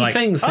 so many like,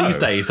 things these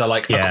days are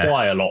like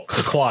acquire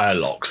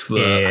locks.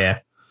 Yeah.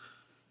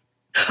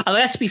 And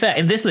let's be fair,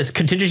 in this list,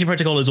 contingency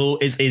protocol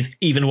is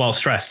even while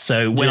stressed.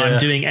 So when I'm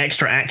doing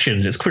extra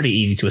actions, it's pretty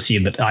easy to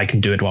assume that I can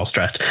do it while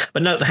stressed.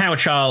 But no, the Howard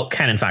Charl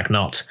can in fact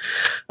not.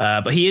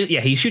 But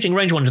he's shooting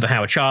range 1 to the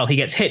Howard Charl. He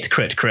gets hit,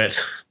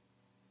 crit.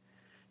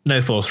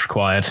 No force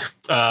required.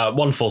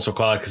 1 force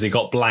required because he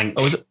got blank.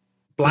 Oh,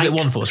 was it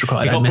 1 force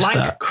required? He got I missed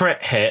blank that.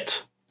 crit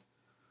hit.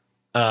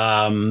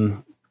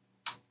 That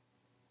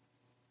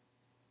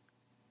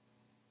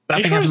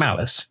thing sure had it's-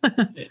 malice.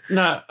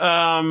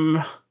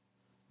 No,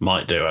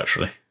 might do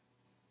actually.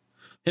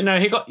 No,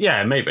 he got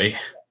maybe.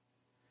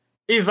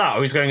 Either that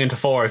or he's going into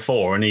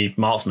 404 and he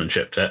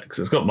marksmanshiped it because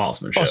it's got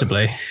marksmanship.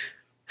 Possibly.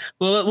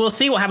 Well, we'll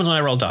see what happens when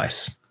I roll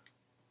dice.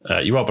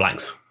 You roll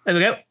blanks. There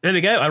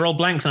we go. I roll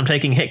blanks and I'm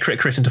taking hit,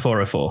 crit into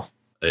 404.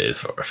 It is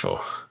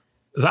 404.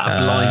 Is that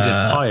a blinded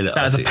pilot?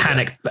 That was I a see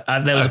panic.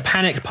 There was a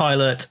panicked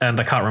pilot, and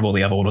I can't remember what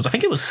the other one was. I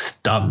think it was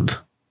stunned.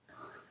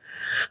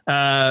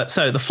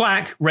 So the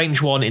flak,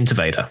 range 1 into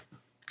Vader.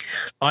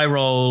 I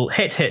roll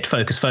hit,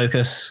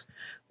 focus.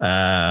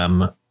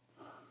 And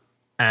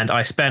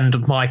I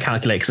spend my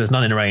calculate because there's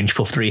none in range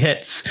for 3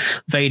 hits.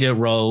 Vader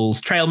rolls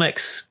trail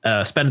mix,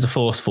 spends a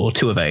force for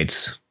 2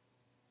 evades.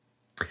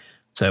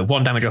 So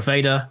 1 damage off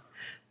Vader.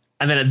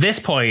 And then at this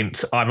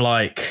point, I'm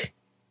like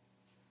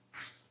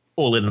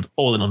all in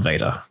on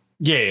Vader.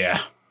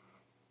 Yeah.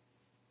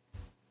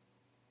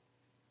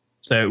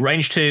 So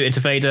range 2 into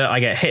Vader, I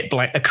get hit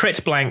blank, a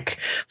crit blank,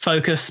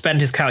 focus,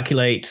 spend his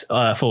calculate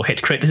for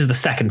hit crit. This is the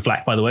second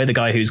flak, by the way, the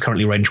guy who's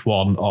currently range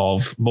 1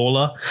 of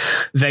Mauler.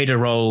 Vader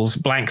rolls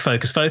blank,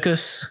 focus.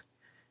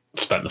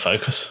 Spent the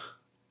focus.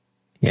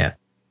 Yeah.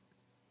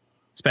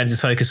 Spends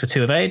his focus for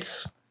 2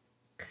 evades.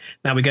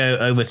 Now we go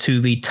over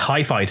to the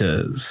TIE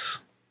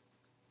Fighters.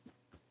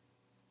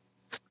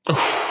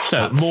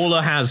 So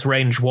Mauler has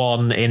range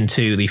 1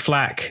 into the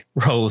flak,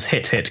 rolls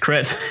hit,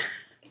 crit.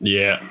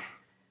 Yeah.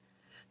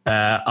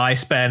 I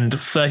spend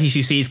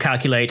 32C's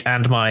calculate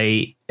and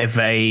my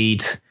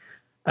evade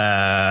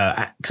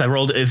because I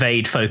rolled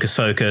evade focus.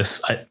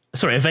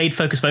 Evade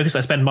focus. I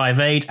spend my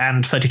evade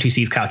and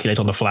 32C's calculate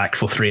on the flak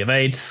for 3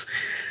 evades.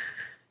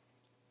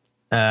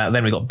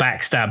 Then we got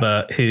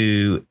Backstabber,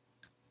 who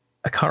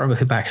I can't remember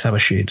who Backstabber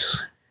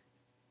shoots.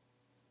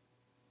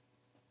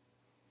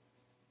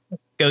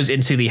 Goes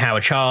into the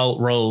Howard Charl,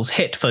 rolls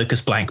hit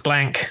focus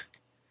blank.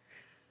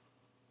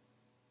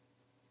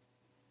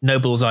 No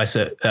bullseye.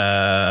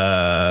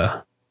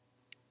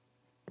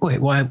 Wait,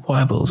 why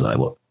bullseye?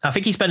 What? I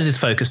think he spends his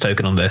focus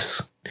token on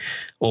this,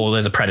 or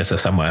there's a predator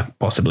somewhere,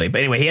 possibly. But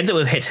anyway, he ends up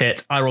with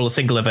hit. I roll a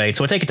single evade,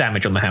 so I take a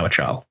damage on the Howard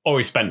Charl. Or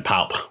he spent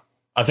palp.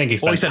 I think he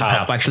spent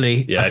palp.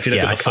 Actually, yeah. If you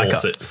look at the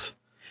force, it's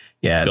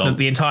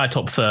the entire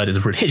top third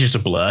is really just a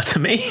blur to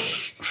me.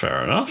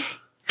 Fair enough.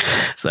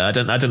 So I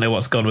don't know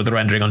what's gone with the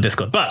rendering on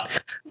Discord, but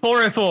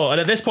 404, and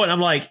at this point I'm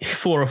like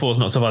 404 is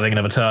not surviving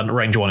another turn.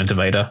 Range 1 into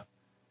Vader.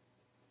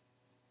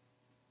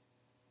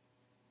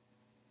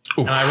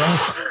 Oof. And I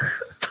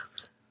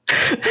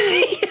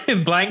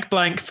roll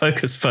blank,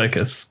 focus.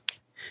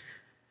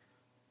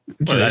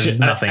 That is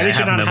nothing. At least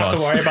you don't no have to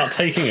mods. worry about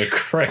taking a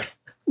crit.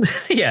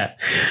 Yeah.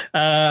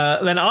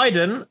 Then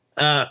Iden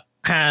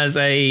has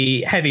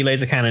a heavy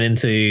laser cannon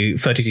into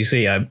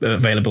 32C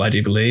available, I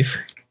do believe.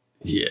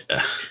 Yeah.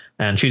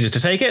 And chooses to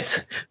take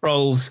it.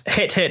 Rolls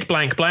hit,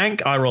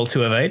 blank. I roll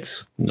 2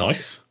 evades.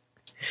 Nice.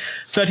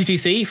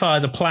 32C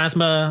fires a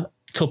plasma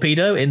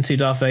torpedo into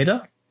Darth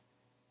Vader.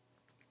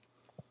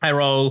 I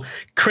roll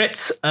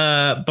crit,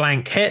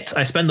 blank hit.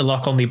 I spend the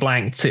lock on the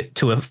blank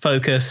to a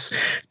focus.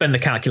 Spend the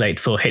calculate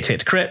for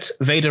hit, crit.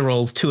 Vader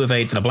rolls 2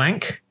 evades and a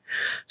blank.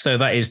 So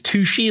that is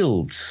 2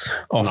 shields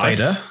off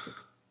Vader.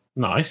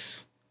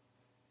 Nice.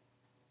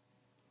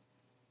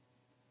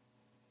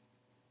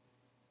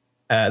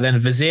 Then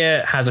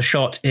Vizier has a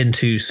shot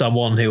into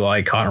someone who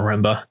I can't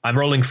remember. I'm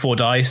rolling 4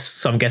 dice,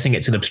 so I'm guessing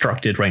it's an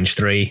obstructed range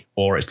 3,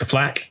 or it's the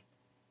flak.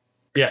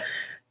 Yeah.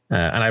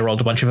 And I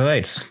rolled a bunch of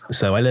evades,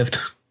 so I lived.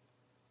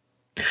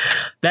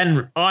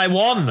 Then I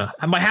won.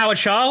 And my Howard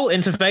Charl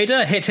into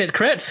Vader, hit,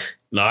 crit.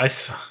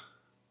 Nice.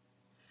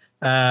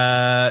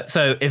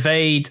 So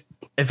evade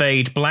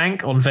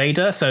blank on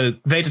Vader. So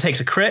Vader takes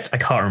a crit. I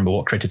can't remember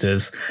what crit it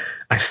is.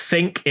 I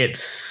think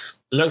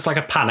it's... Looks like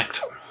a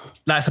panicked.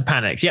 That's a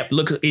panic. Yep,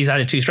 look, he's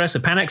added 2 stress, so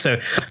panic. So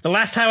the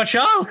last Howard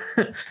Charl,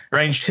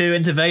 range 2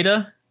 into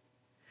Vader.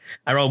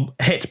 I roll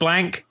hit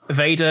blank.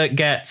 Vader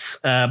gets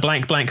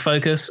blank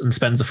focus and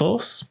spends a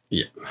force.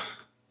 Yeah.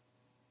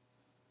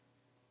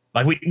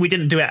 Like we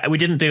didn't do it. We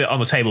didn't do it on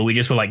the table. We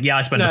just were like,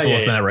 I spend a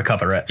force, then I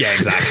recover it. Yeah,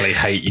 exactly.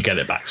 Hey, you get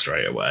it back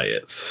straight away.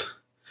 It's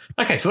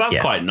okay. So that's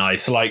quite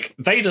nice. Like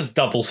Vader's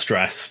double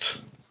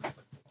stressed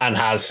and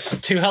has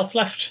 2 health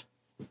left.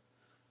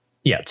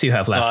 Yeah, 2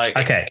 health left.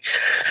 Okay.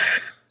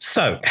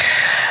 So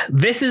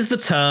this is the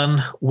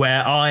turn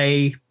where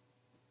I'm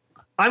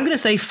going to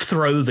say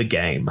throw the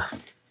game.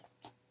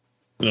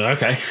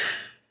 Okay.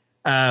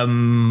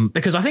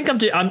 Because I think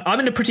I'm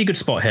in a pretty good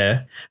spot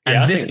here, and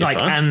I this think you're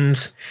fine.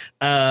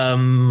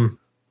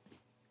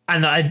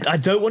 And I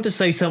don't want to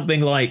say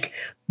something like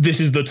this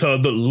is the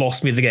turn that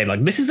lost me the game.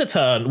 Like this is the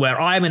turn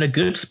where I am in a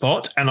good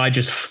spot, and I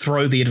just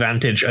throw the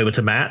advantage over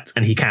to Matt,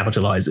 and he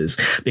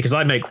capitalizes because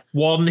I make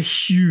one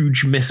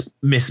huge miss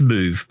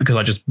move because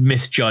I just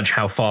misjudge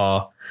how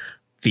far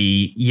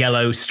the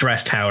yellow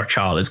stressed Howard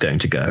Charl is going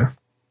to go.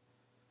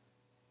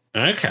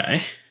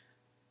 Okay.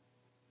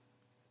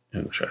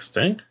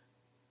 Interesting.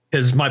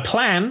 Because my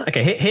plan,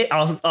 okay,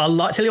 I'll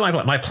tell you my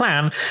plan. My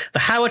plan, the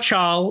Howard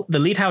Charl, the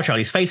lead Howard Charl,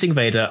 he's facing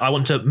Vader. I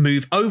want to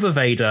move over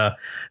Vader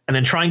and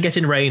then try and get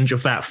in range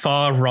of that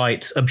far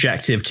right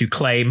objective to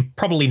claim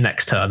probably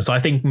next turn. So I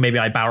think maybe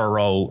I barrel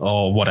roll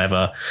or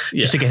whatever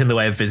just to get in the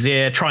way of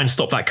Vizier, try and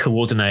stop that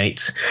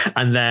coordinate.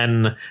 And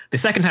then the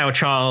second Howard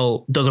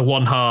Charl does a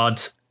 1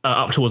 hard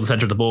up towards the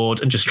center of the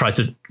board and just tries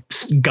to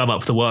gum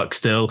up the work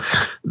still.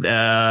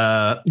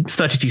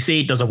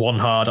 32C does a 1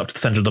 hard up to the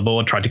center of the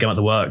board, tried to gum up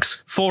the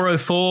works.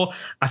 404,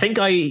 I think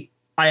I'm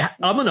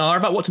an R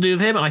about what to do with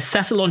him, and I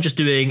settle on just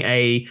doing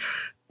a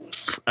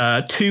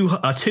 2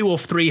 or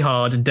 3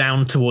 hard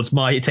down towards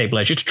my table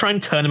edge just to try and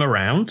turn him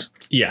around.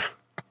 Yeah.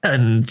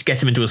 And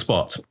get him into a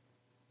spot.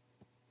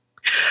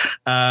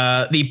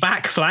 The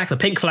back flak, the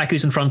pink flak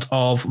who's in front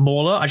of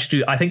Mauler. I just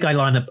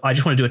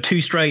want to do a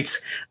 2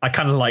 straight. I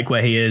kind of like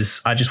where he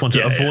is. I just want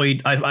to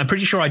avoid. Yeah. I'm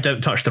pretty sure I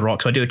don't touch the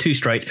rock, so I do a 2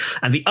 straight.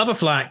 And the other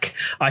flak,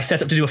 I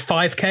set up to do a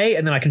 5k,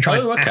 and then I can try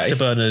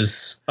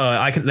afterburners.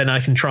 I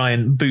can try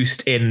and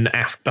boost in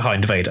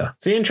behind Vader.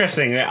 See,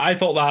 interesting. I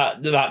thought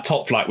that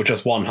top flak was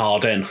just 1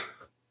 hard in.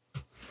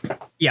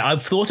 Yeah,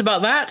 I've thought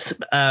about that.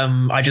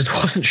 I just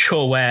wasn't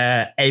sure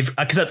where,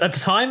 because at the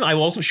time I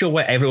wasn't sure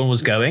where everyone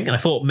was going, and I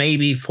thought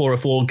maybe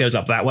 404 goes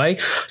up that way.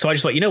 So I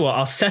just thought, you know what,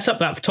 I'll set up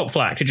that top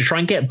flak to just try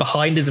and get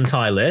behind his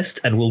entire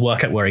list, and we'll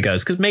work out where he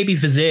goes. Because maybe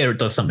Vizier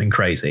does something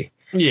crazy.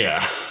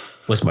 Yeah,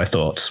 was my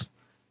thoughts.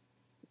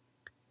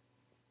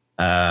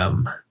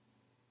 And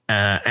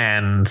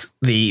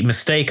the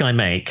mistake I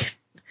make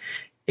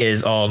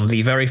is on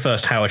the very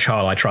first Howard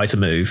Charl I try to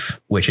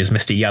move, which is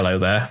Mr. Yellow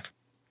there.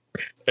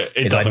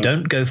 I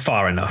don't go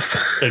far enough.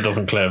 It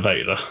doesn't clear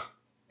Vader.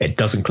 It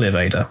doesn't clear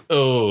Vader.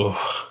 Oh.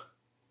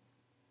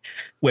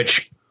 So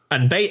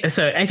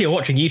if you're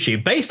watching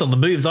YouTube, based on the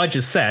moves I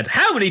just said,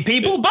 how many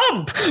people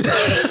bump?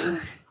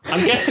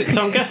 I'm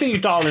guessing you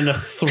dial in a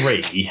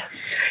 3.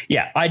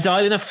 Yeah, I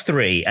dialed in a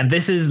 3, and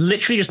this is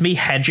literally just me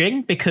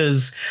hedging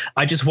because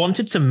I just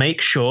wanted to make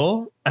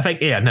sure. I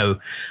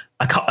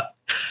can't.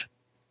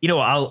 You know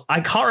what?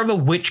 I can't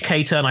remember which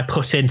K turn I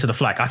put into the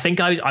flak. I think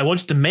I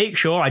wanted to make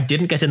sure I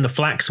didn't get in the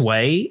flak's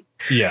way.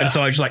 Yeah. And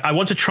so I was just like, I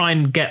want to try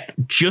and get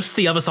just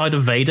the other side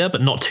of Vader,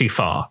 but not too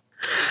far.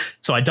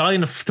 So I dialed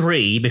in a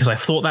 3 because I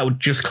thought that would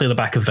just clear the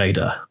back of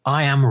Vader.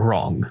 I am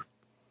wrong.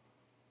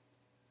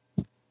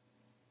 And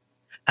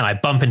I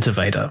bump into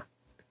Vader.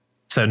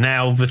 So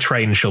now the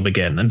train shall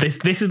begin. And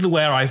this is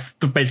where I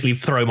basically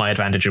throw my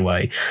advantage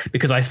away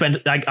because I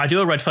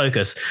do a red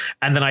focus,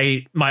 and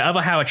then my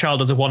other Howard Charl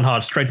does a 1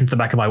 hard straight into the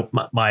back of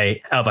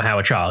my other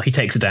Howard Charl. He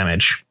takes a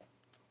damage.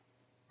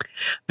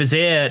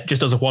 Vizier just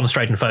does a 1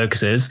 straight and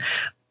focuses.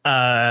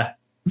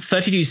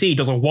 32C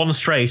does a 1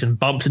 straight and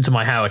bumps into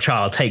my Howard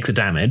Charl, takes a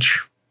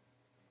damage.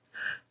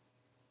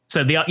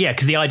 So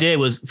because the idea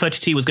was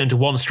 32 was going to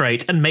 1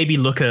 straight and maybe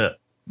look at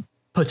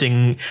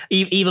putting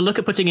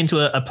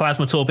into a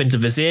plasma torp into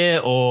Vizier,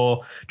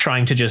 or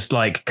trying to just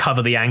like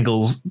cover the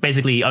angles.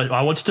 Basically,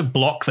 I wanted to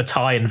block the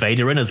tie and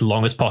Vader in as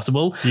long as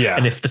possible. Yeah.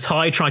 And if the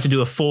tie tried to do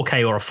a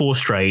 4K or a 4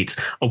 straight,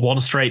 a 1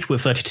 straight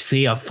with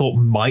 32C, I thought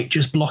might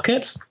just block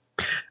it.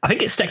 I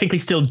think it technically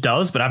still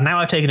does, but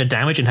I've taken a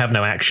damage and have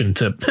no action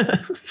to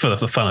for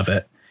the fun of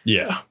it.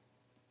 Yeah.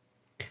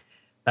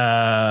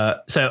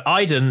 So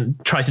Iden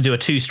tries to do a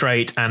 2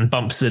 straight and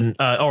bumps in,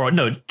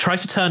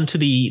 tries to turn to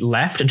the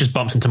left and just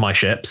bumps into my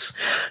ships.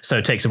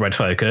 So takes a red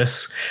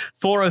focus.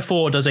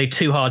 404 does a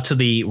 2 hard to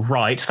the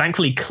right.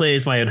 Thankfully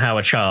clears my own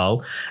Howard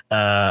Charles.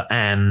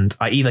 And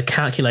I either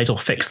calculate or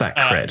fix that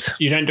crit.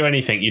 You don't do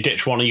anything. You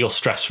ditch one of your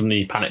stress from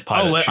the panic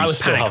pilot. Oh, I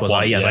was panicked, was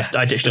I? Yes,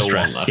 I ditched the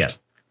stress. Yeah.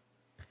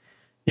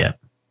 Yeah.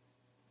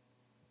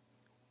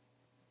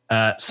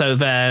 So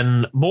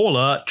then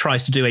Mauler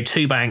tries to do a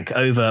 2 bank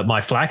over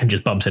my flag and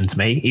just bumps into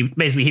me.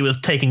 He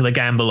was taking the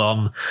gamble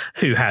on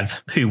who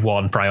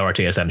won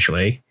priority,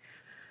 essentially.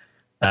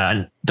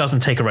 And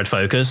doesn't take a red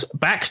focus.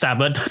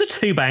 Backstabber does a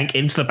 2 bank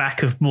into the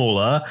back of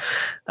Mauler.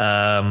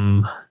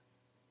 Not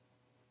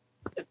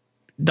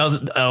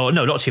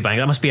 2 bank.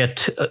 That must be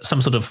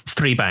some sort of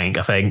 3 bank,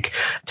 I think.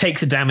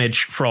 Takes a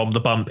damage from the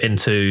bump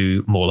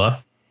into Mauler.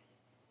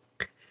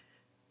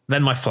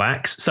 Then my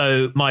flak.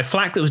 So my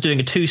flak that was doing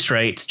a 2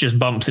 straight just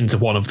bumps into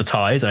one of the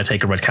ties. I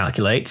take a red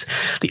calculate.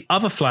 The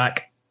other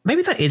flak,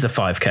 maybe that is a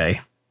 5k.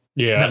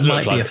 Yeah, that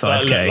might be a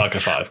 5k. Like a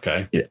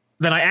 5k. Yeah.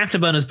 Then I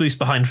Afterburner's boost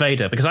behind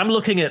Vader because I'm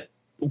looking at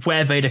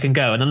where Vader can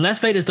go. And unless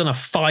Vader's done a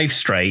 5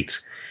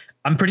 straight,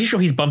 I'm pretty sure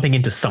he's bumping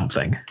into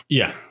something.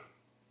 Yeah.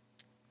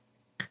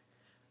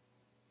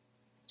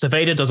 So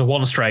Vader does a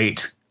 1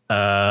 straight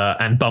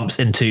and bumps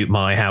into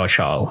my Howard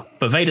Charles.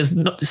 But Vader's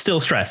still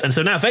stressed. And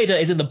so now Vader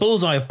is in the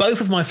bullseye of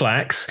both of my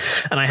flaks,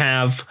 and I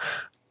have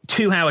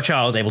 2 Howard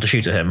Charles able to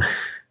shoot at him.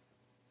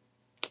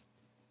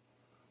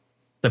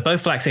 So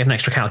both flaks get an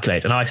extra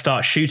calculate, and I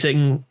start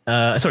shooting...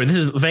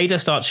 Vader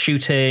starts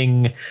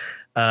shooting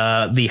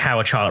the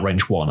Howard Charles at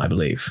range 1, I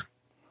believe.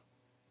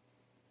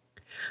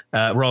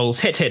 Rolls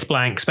hit,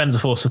 blank, spends a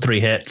force for 3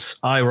 hits.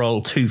 I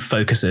roll 2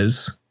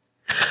 focuses.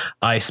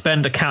 I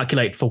spend a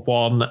calculate for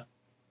 1...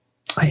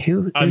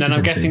 And then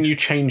I'm guessing you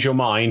change your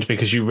mind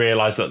because you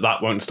realise that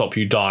won't stop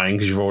you dying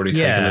because you've already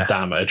taken the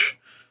damage.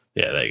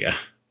 Yeah, there you go.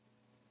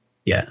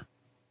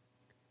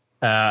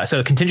 Yeah.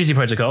 So contingency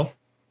protocol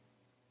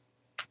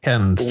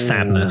and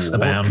sadness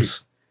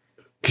abounds.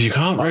 Because you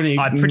can't really...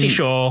 I'm pretty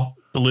sure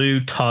blue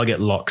target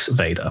locks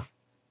Vader.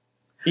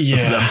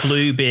 Yeah. The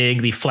blue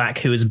being the flak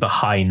who is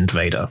behind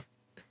Vader.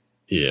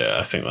 Yeah,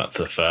 I think that's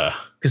a fair...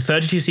 Because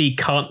 32C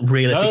can't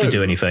realistically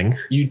do anything.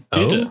 You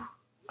did it.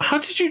 How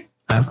did you...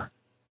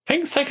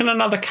 Pink's taken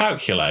another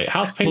calculate.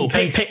 How's Pink?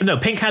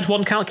 Pink had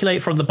 1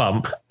 calculate from the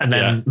bump, and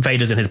then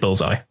Vader's in his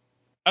bullseye.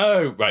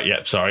 Oh, right,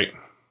 yeah, sorry.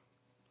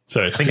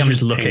 So I think I'm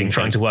just looking,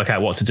 trying to work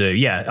out what to do.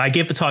 Yeah, I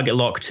give the target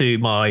lock to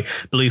my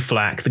blue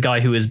flak, the guy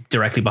who is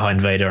directly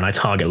behind Vader, and I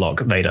target lock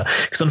Vader.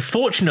 Because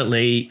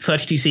unfortunately,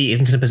 32C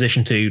isn't in a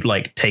position to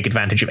take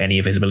advantage of any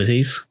of his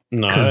abilities.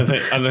 No, I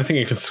don't think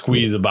you can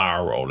squeeze a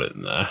barrel roll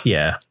in there.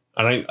 Yeah.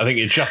 I think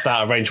you're just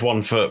out of range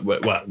 1 for...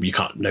 Well, you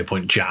can't... No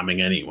point jamming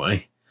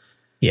anyway.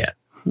 Yeah.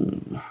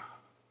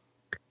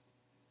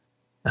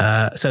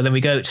 So then we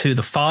go to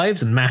the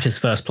 5s, and Matt is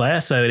first player.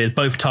 So it is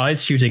both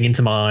ties shooting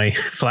into my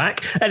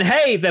flak. And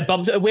hey, they're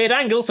bumped at a weird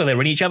angle, so they're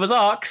in each other's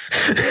arcs.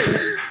 So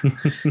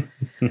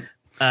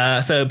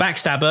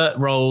Backstabber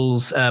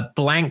rolls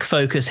blank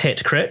focus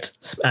hit crit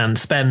and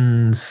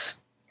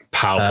spends...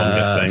 Palp, I'm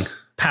guessing.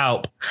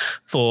 Palp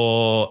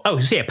for...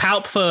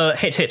 Palp for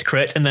hit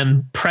crit, and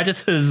then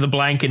Predators the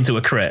blank into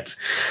a crit.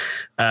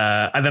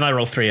 And then I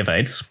roll 3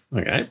 evades.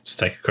 Okay, let's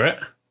take a crit.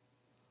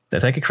 They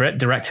take a crit,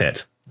 direct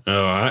hit. All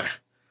right.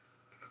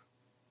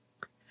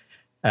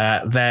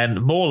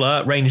 Then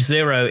Mauler, range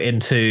 0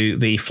 into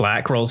the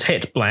flak, rolls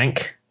hit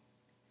blank.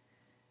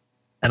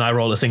 And I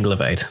roll a single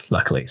evade,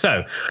 luckily.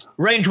 So,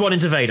 range 1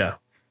 into Vader.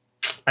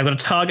 I've got a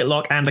target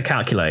lock and a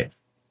calculate.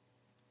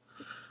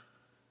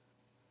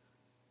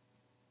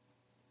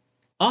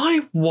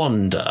 I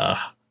wonder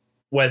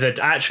whether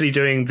actually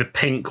doing the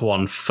pink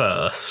one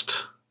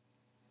first.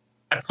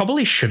 I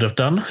probably should have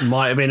done.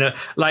 Might have been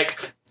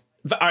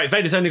all right,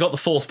 Vader's only got the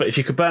force, but if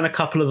you could burn a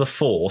couple of the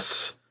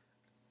force,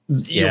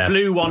 your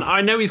blue one,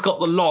 I know he's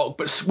got the lock,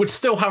 but would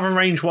still have a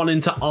range 1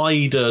 into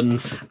Iden.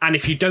 And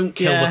if you don't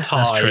kill the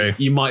tie,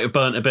 you might have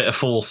burnt a bit of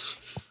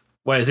force.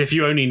 Whereas if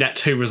you only net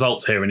 2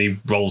 results here and he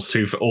rolls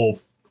 2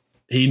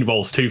 he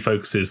rolls 2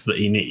 focuses that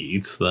he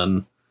needs,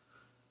 then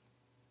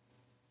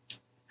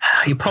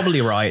you're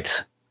probably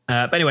right.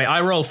 But anyway,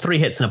 I roll 3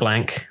 hits in a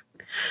blank.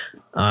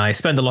 I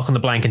spend the lock on the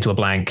blank into a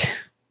blank.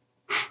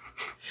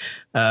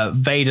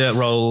 Vader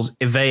rolls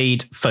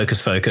evade, focus,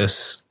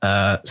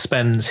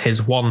 spends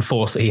his 1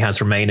 force that he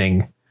has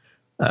remaining.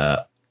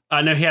 I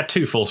know he had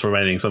 2 force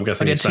remaining, so I'm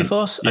guessing he had 2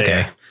 force? Yeah, okay.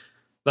 Yeah.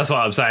 That's what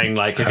I'm saying.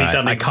 If he'd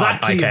done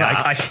exactly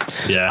that...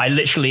 I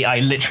literally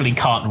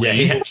can't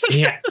read.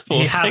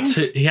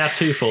 He had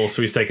 2 force,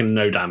 so he's taken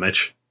no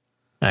damage.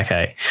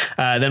 Okay.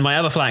 Then my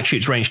other flank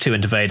shoots range 2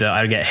 into Vader.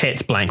 I get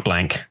hit,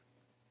 blank.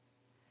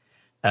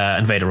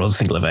 And Vader rolls a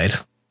single evade.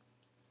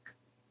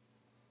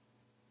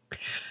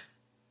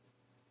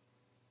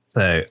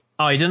 So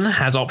Iden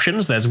has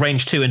options. There's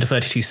range 2 into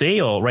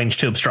 32C, or range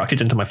 2 obstructed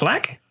into my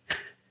flak.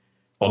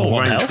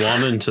 Or range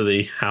 1 into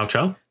the Howard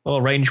Charles.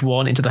 Or range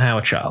 1 into the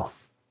Howard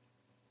Charles.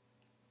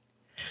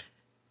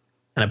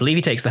 And I believe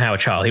he takes the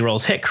Howard Charles. He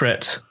rolls hit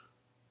crit.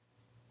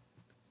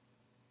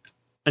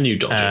 And you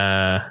dodge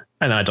it.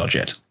 And then I dodge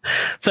it.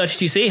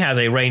 32C has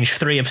a range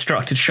 3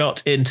 obstructed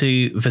shot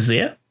into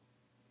Vizier.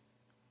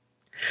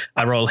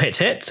 I roll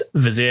hit.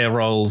 Vizier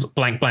rolls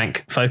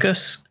blank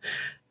focus.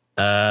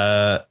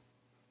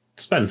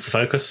 Spends the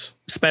focus.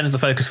 Spends the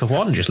focus for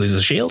 1, just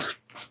loses a shield.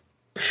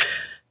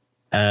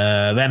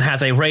 Then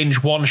has a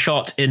range 1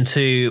 shot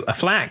into a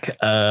flak.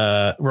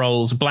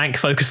 Rolls blank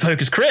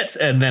focus crit,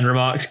 and then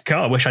remarks,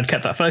 God, I wish I'd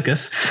kept that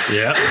focus.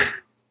 Yeah.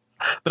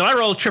 But I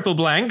rolled triple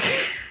blank.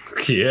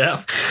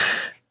 Yeah.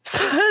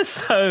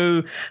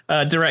 So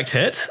direct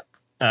hit.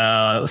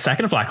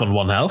 Second flak on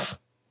 1 health.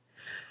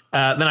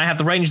 Then I have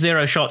the range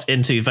 0 shot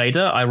into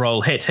Vader. I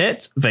roll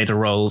hit. Vader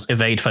rolls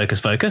evade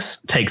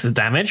focus. Takes the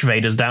damage.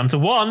 Vader's down to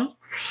 1.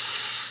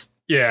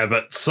 Yeah,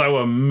 but so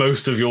are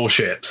most of your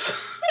ships.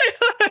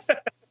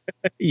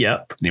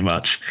 Yep, pretty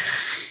much.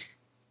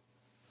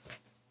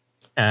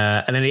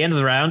 And then at the end of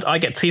the round, I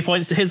get 2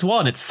 points to his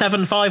 1. It's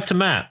 7-5 to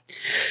Matt.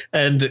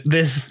 And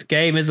this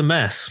game is a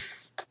mess.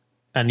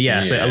 And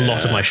so a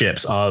lot of my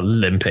ships are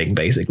limping,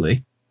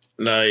 basically.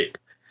 No.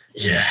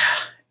 Yeah.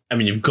 I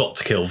mean, you've got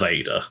to kill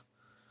Vader.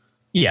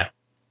 Yeah.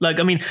 Like,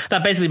 I mean,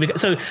 that basically...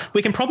 So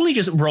we can probably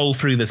just roll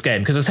through this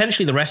game, because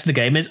essentially the rest of the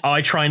game is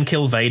I try and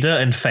kill Vader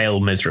and fail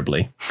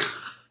miserably.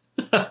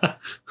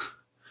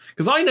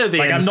 Because I know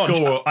the end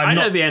score. I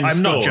know the end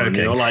score. I'm not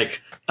joking. You're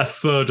like a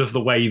third of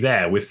the way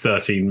there with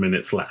 13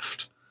 minutes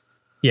left.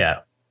 Yeah.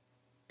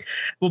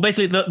 Well,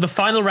 basically, the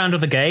final round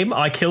of the game,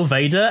 I kill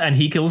Vader and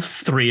he kills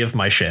 3 of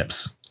my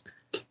ships.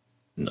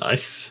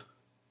 Nice.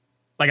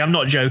 Like, I'm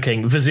not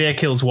joking. Vizier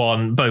kills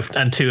 1, both,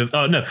 and 2 of...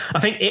 Oh, no. I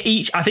think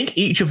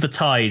each of the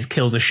ties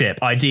kills a ship.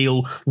 I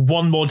deal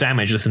 1 more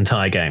damage this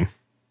entire game.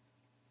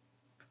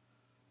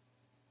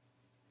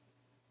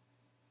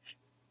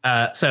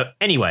 So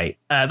anyway,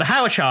 the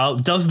Howard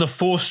Child does the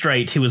 4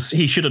 straight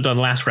he should have done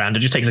last round.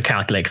 It just takes a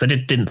calculate because I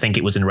didn't think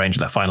it was in range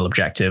of that final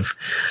objective.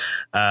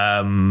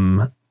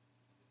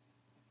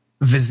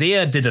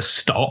 Vizier did a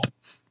stop,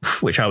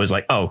 which I was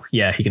like, oh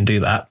yeah, he can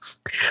do that.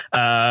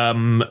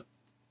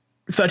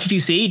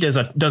 32C does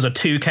a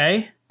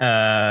 2K,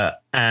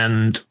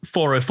 and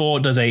 404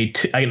 does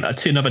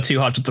another 2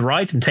 hard to the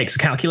right and takes a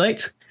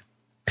calculate.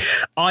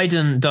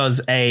 Iden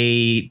does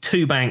a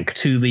 2 bank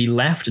to the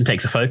left and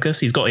takes a focus.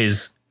 He's got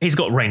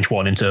range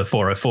 1 into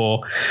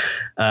 404.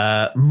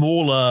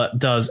 Mauler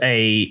does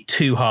a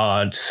 2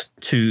 hard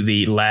to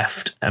the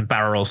left and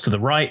barrel rolls to the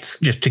right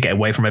just to get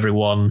away from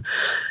everyone.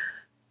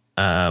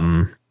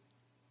 Backstabber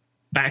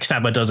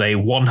does a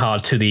 1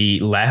 hard to the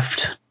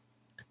left.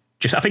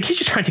 I think he's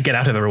just trying to get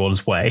out of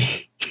everyone's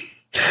way.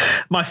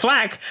 My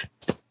flak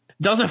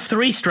does a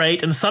 3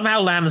 straight and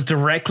somehow lands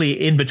directly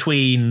in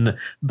between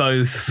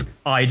both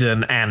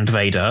Iden and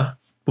Vader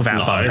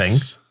without bumping.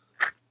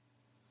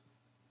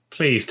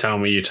 Please tell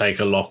me you take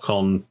a lock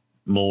on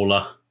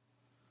Mauler.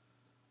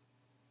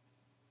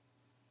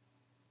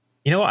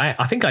 You know what?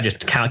 I think I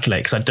just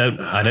calculate because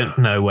I don't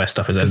know where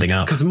stuff is ending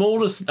up. Because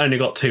Mauler's only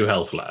got 2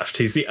 health left.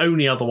 He's the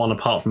only other one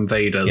apart from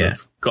Vader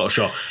that's got a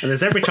shot. And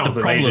there's every chance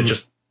that Vader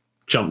just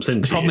jumps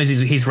into The problem is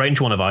he's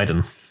range 1 of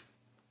Iden.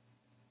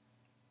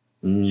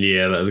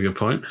 Yeah, that's a good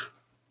point.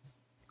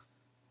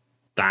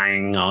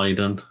 Dang,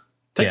 Iden.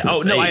 Yeah.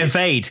 Oh, no, I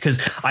evade because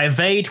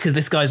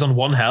this guy's on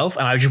 1 health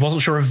and I just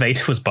wasn't sure if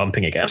Vader was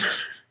bumping again.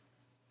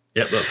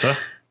 Yep, that's fair.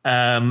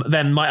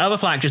 Then my other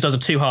flak just does a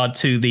 2 hard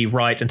to the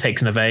right and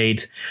takes an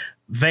evade.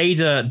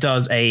 Vader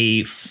does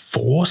a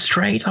 4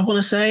 straight, I want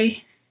to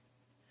say.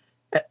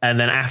 And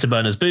then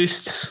Afterburners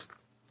boosts.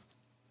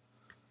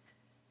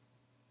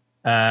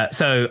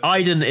 So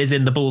Iden is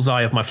in the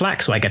bullseye of my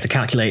flak, so I get to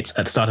calculate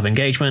at the start of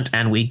engagement,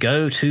 and we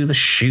go to the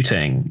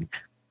shooting.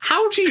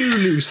 How do you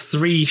lose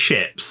 3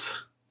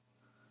 ships?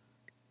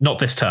 Not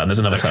this turn. There's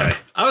another turn.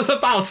 I was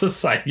about to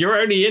say you've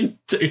only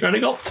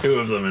got 2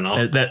 of them in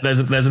all.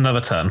 There's another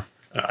turn.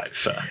 All right,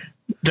 fair.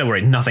 Don't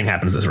worry, nothing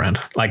happens this round.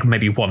 Like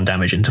maybe 1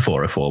 damage into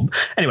 404.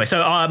 Anyway,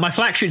 so my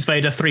flak shoots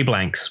Vader 3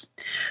 blanks.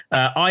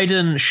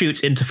 Iden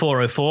shoots into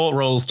 404,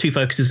 rolls 2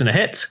 focuses and a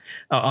hit.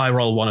 I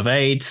roll 1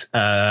 evade.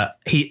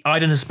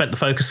 Iden has spent the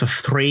focus for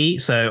 3,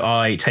 so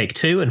I take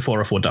 2 and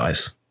 404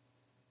 dies.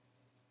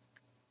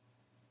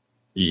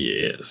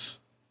 Yes.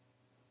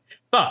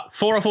 But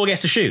 404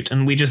 gets to shoot,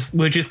 and we're just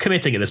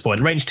committing at this point.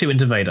 Range 2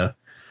 into Vader.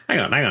 Hang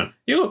on.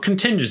 You got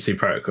contingency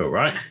protocol,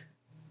 right?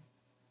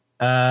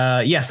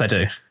 Yes, I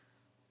do.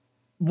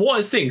 What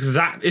is the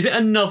exact... Is it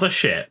another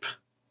ship?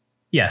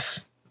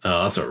 Yes.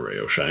 Oh, that's a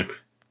real shame.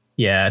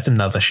 Yeah, it's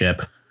another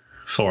ship.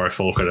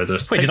 404 could have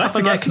just... Wait, did I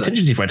forget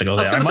contingency protocol?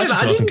 I might have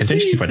forgotten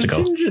contingency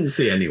protocol.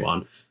 Contingency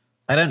anyone.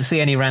 I don't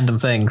see any random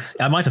things.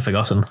 I might have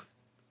forgotten.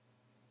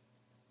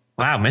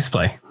 Wow,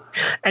 misplay.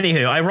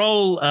 Anywho, I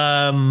roll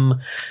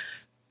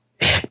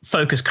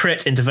focus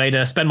crit into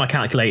Vader, spend my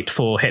calculate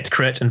for hit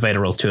crit, and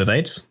Vader rolls 2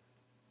 evades.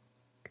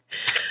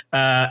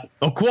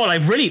 Oh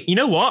god, you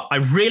know what? I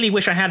really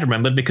wish I had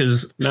remembered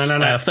because no.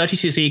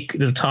 32C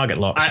the target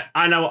locked.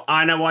 I know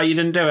why you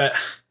didn't do it.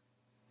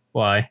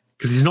 Why?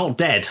 Because he's not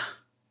dead.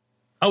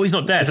 Oh, he's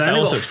not dead. That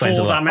also explains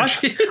a lot. Damage.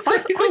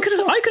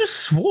 I could have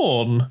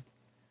sworn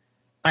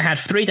I had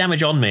 3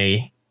 damage on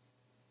me,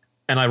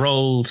 and I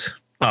rolled.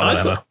 Oh,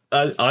 whatever.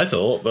 I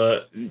thought,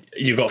 but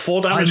you got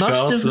 4 damage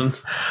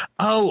cards.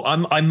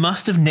 I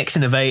must have nicked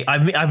an evade.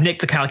 I've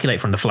nicked the calculate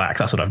from the flak.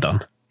 That's what I've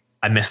done.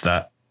 I missed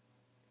that.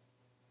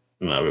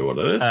 Maybe what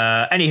it is.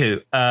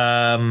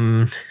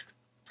 Anywho,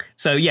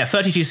 so yeah,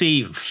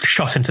 32C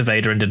shot into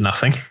Vader and did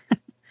nothing.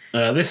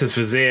 This is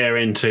Vizier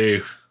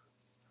into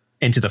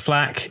the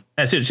flak.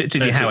 To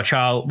the Howard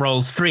Child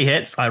rolls 3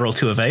 hits. I roll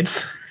 2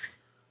 evades.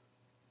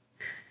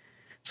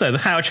 So the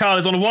Howard Child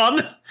is on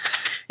 1.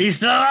 He's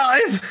still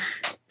alive.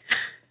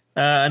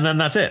 And then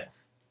that's it.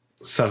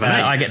 7-8.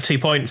 I get 2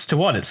 points to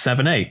 1. It's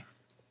 7-8.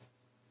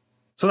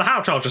 So the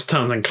Howard Child just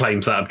turns and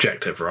claims that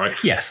objective, right?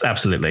 Yes,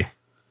 absolutely.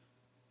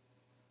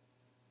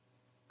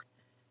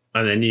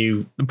 And then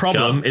The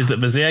problem is that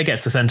Vizier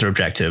gets the center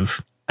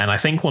objective, and I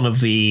think one of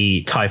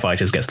the TIE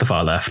fighters gets the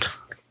far left.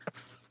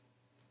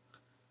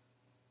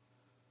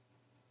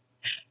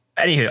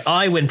 Anywho,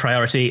 I win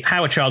priority.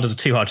 Howard Child does a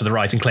 2 hard to the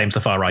right and claims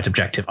the far right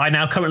objective. I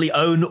now currently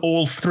own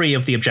all 3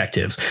 of the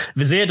objectives.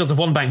 Vizier does a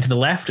 1 bank to the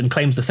left and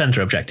claims the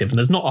center objective, and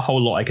there's not a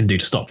whole lot I can do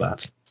to stop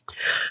that.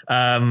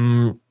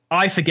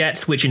 I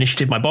forget which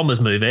initiative my bombers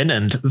move in,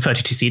 and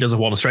 32C does a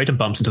 1 straight and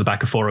bumps into the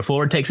back of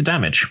 404 and takes a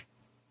damage.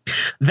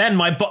 Then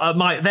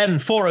then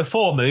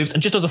 404 moves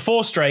and just does a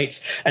 4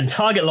 straight and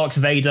target locks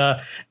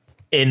Vader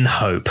in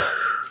hope.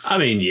 I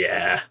mean,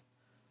 yeah.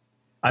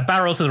 I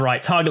barrel to the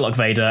right, target lock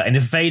Vader, and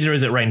if Vader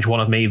is at range 1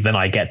 of me, then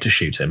I get to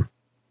shoot him.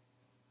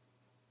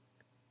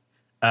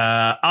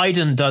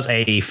 Iden does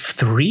a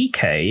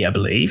 3k, I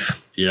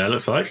believe. Yeah,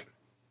 looks like.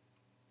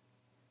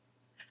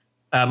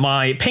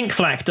 My pink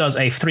flak does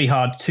a 3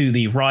 hard to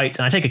the right,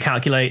 and I take a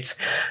calculate.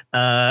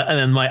 And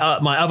then my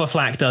other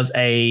flak does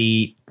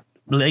I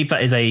believe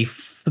that is a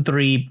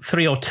 3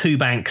 or 2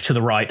 bank to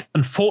the right.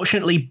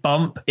 Unfortunately,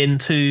 bump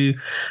into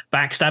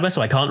Backstabber,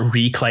 so I can't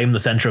reclaim the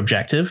center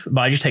objective,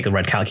 but I just take the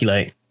red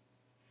calculate.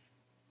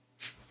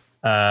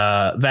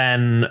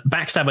 Then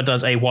Backstabber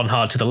does a 1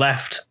 hard to the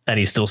left, and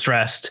he's still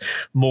stressed.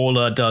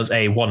 Mauler does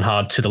a 1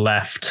 hard to the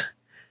left,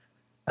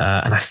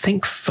 and I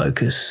think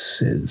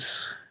focus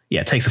is...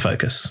 Yeah, takes a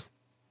focus.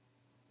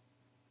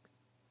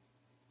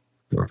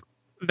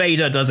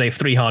 Vader does a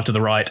 3 hard to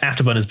the right.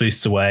 Afterburners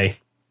boosts away.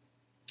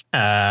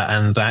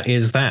 And that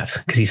is that,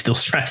 because he's still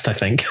stressed, I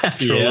think.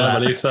 Yeah, I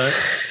believe so.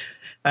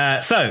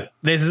 So,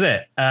 this is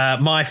it.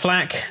 My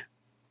flak,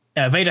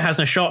 Vader has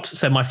no shot,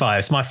 so my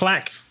fires. My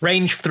flak,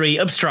 range 3,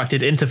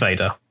 obstructed into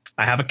Vader.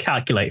 I have a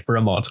calculate for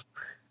a mod.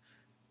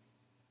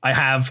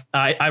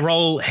 I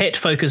roll hit,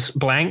 focus,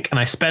 blank, and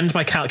I spend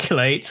my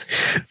calculate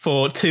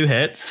for 2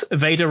 hits.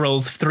 Vader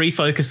rolls 2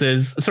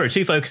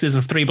 focuses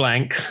and 3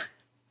 blanks.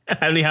 And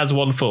only has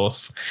 1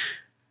 force.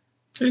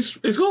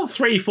 He's got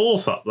 3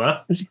 force up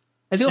there. Has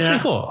he got 3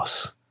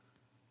 force?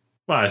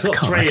 Well, he's got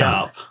 3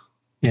 up.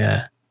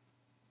 Yeah.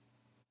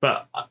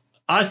 But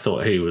I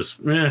thought he was...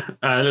 Yeah,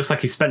 it looks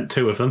like he spent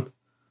 2 of them.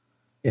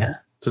 Yeah.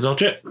 To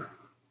dodge it.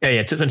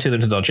 Yeah, 2 of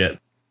them to dodge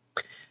it.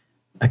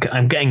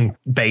 I'm getting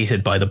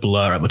baited by the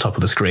blur at the top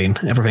of the screen.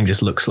 Everything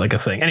just looks like a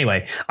thing.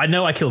 Anyway, I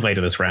know I killed Vader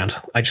this round.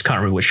 I just can't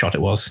remember which shot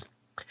it was.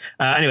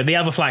 Anyway, the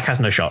other flak has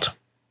no shot,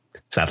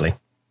 sadly.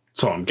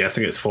 So I'm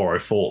guessing it's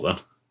 404 then.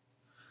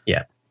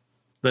 Yeah.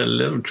 The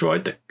little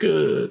droid that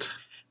good.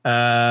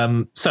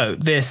 So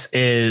this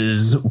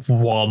is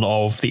one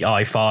of the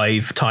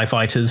I-5 TIE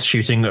fighters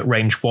shooting at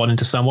range 1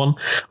 into someone.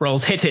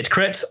 Rolls hit,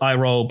 crit. I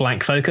roll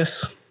blank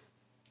focus.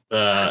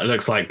 It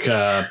looks like...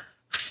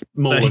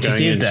 more going into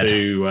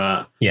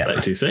 32C. Yeah,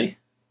 32C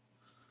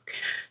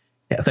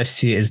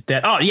is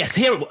dead. Oh, yes.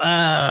 Here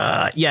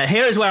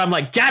is where I'm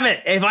like, damn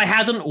it. If I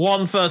hadn't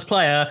won first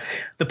player,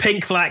 the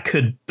pink flak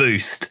could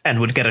boost and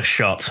would get a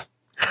shot.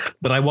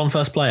 But I won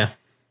first player.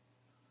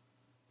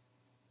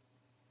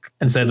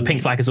 And so the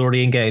pink flak is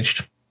already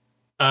engaged.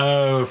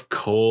 Oh, of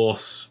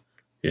course.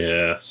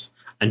 Yes.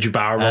 And you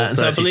barrel roll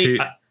 32,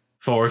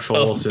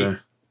 404. So.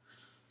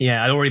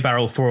 Yeah, I'd already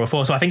barreled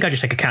 404, so I think I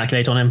just take a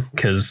calculate on him,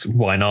 because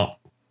why not?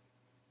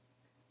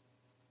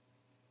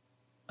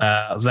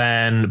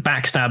 Then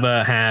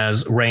Backstabber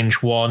has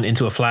range 1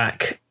 into a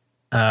flak.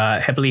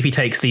 I believe he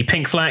takes the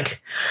pink flak.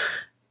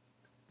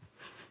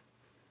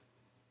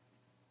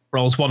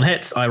 Rolls 1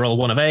 hit. I roll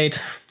 1 evade.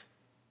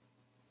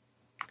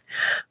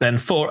 Then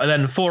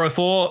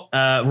 404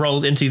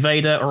 rolls into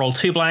Vader. I roll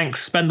 2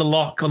 blanks. Spend the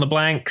lock on the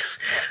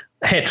blanks.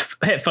 Hit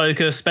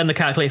focus. Spend the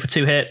calculate for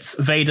 2 hits.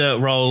 Vader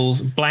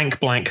rolls blank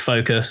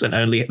focus, and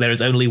there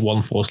is only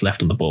 1 force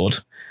left on the board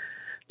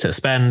to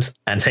spend,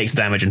 and takes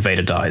damage, and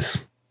Vader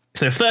dies.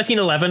 So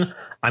 13-11,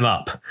 I'm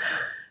up.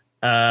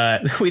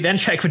 We then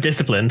check for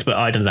disciplined, but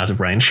Iden's out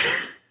of range.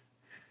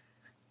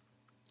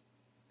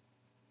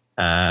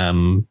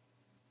 Iden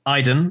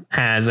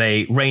has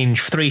a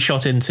range 3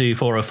 shot into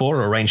 404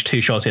 or a range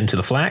 2 shot into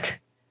the flak.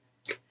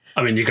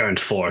 I mean, you're going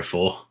to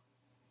 404.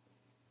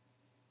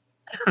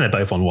 They're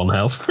both on 1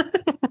 health.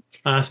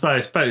 I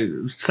suppose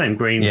both same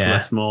greens,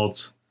 less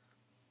mods.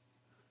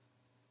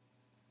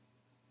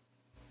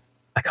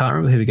 I can't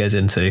remember who he goes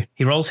into.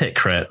 He rolls hit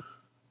crit.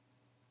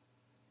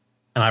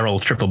 And I roll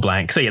triple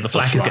blank. So yeah, the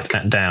flak is getting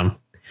that down.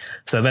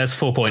 So there's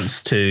 4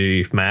 points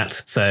to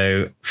Matt.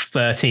 So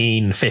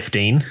 13,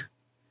 15.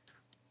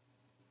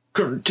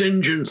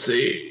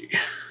 Contingency.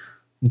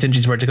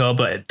 Contingency's where to go,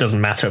 but it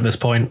doesn't matter at this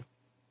point.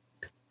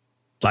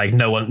 Like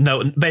no.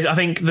 I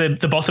think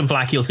the bottom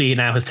flag you'll see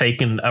now has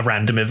taken a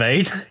random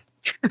evade,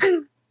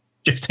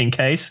 just in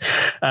case.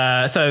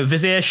 So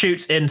Vizier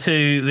shoots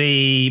into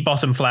the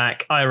bottom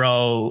flag. I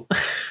roll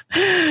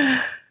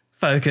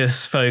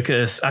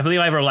focus. I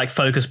believe I roll like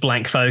focus,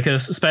 blank,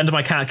 focus. Spend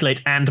my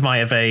calculate and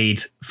my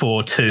evade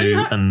for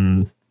 2,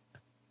 and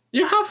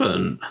You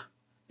haven't.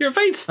 Your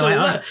evade's still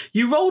there.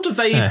 You rolled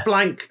evade,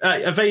 blank,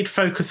 evade,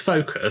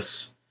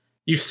 focus.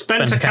 You've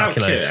spent a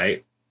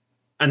calculate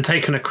and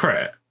taken a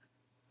crit.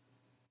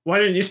 Why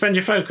didn't you spend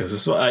your focus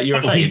as well? Your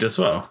evade as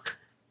well?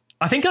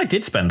 I think I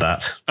did spend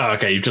that. Oh,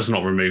 okay, you've just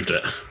not removed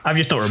it. I've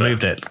just not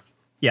removed it.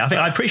 Yeah,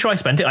 I'm pretty sure I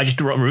spent it. I just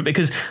didn't remove it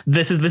because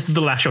this is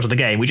the last shot of the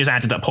game. We just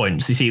added up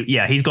points. You see,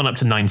 yeah, he's gone up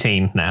to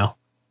 19 now.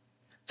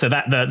 So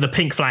that the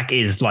pink flag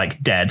is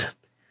like dead.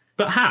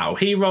 But how?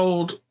 He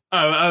rolled.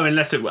 Oh,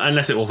 unless it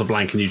was a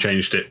blank and you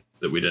changed it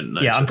that we didn't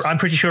notice. Yeah, I'm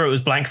pretty sure it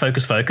was blank,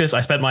 focus.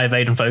 I spent my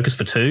evade and focus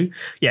for 2.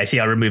 Yeah, see,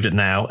 I removed it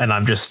now, and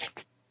I'm just.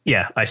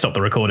 Yeah, I stopped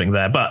the recording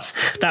there, but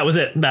that was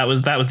it. That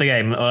was the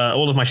game.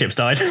 All of my ships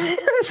died.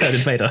 So did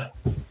Vader.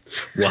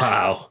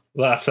 Wow,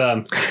 that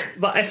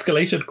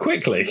escalated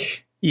quickly.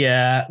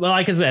 Yeah, well,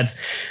 like I said,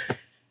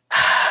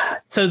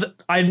 so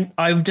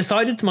I've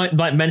decided to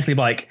mentally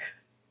like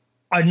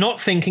I'm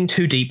not thinking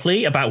too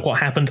deeply about what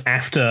happened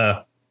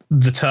after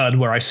the turn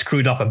where I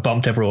screwed up and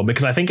bumped everyone,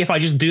 because I think if I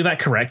just do that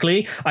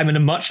correctly, I'm in a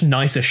much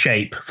nicer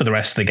shape for the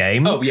rest of the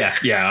game. Oh yeah,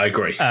 I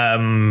agree.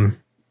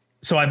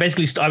 So I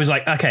was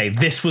like, okay,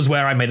 this was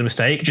where I made a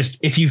mistake. Just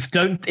if you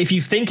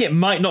think it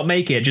might not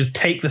make it, just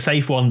take the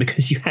safe one,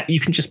 because you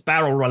can just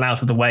barrel run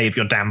out of the way of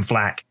your damn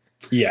flak.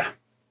 Yeah.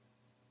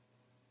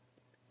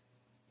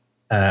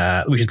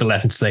 Which is the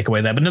lesson to take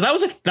away there. But no, that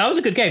was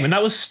a good game, and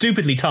that was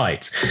stupidly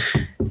tight,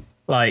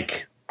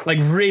 like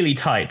really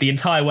tight the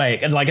entire way,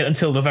 and like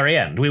until the very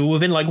end, we were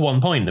within like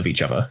 1 point of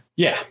each other.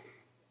 Yeah,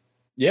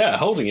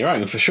 holding your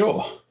own for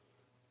sure.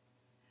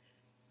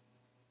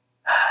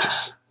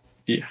 Just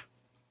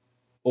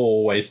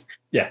always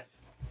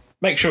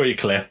make sure you're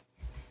clear,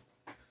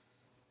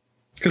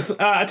 because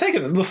I take it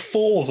that the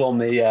 4s on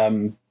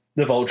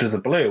the vultures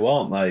are blue,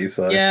 aren't they?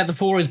 So yeah, the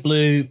 4 is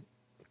blue.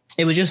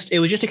 It was just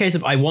a case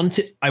of I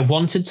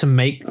wanted to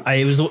make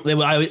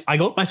I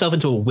got myself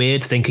into a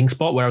weird thinking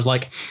spot where I was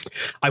like,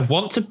 I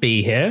want to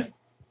be here,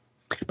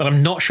 but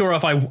I'm not sure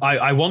if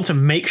I want to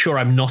make sure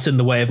I'm not in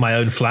the way of my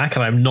own flak,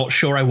 and I'm not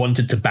sure I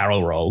wanted to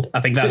barrel roll.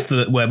 I think that's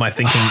where my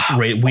thinking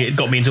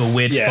got me into a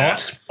weird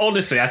spot.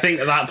 Honestly, I think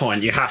at that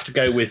point you have to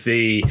go with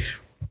the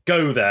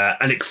go there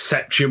and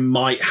accept you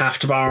might have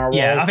to barrel roll.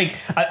 Yeah, I think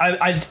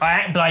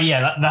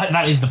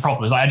that is the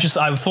problem. Is I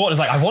thought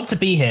I want to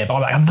be here,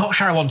 but I'm not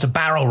sure I want to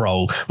barrel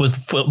roll.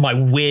 Was my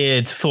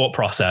weird thought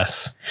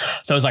process.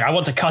 So I was like, I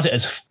want to cut it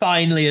as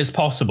finely as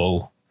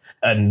possible,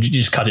 and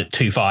just cut it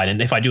too fine.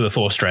 And if I do a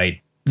 4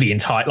 straight, the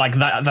entire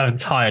that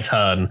entire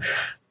turn,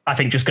 I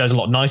think just goes a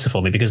lot nicer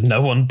for me, because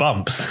no one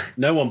bumps.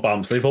 No one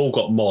bumps. They've all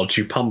got mods.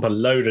 You pump a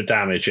load of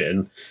damage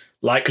in.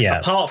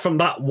 Apart from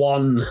that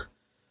one,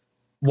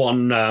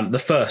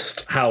 the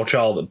first Howl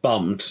Child that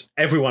bumped,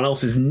 everyone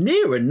else is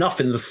near enough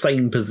in the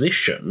same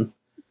position.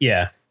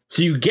 Yeah.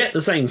 So you get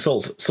the same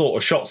sort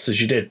of shots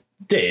as you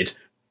did,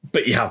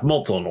 but you have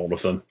mods on all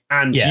of them,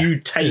 and you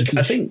take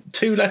I think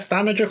 2 less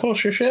damage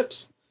across your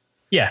ships.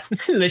 Yeah,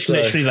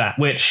 literally that,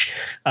 which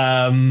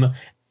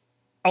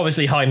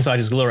obviously hindsight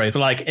is glorious, but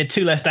like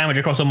 2 less damage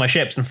across all my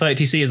ships and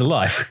 30 TC is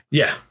alive.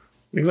 Yeah,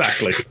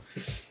 exactly.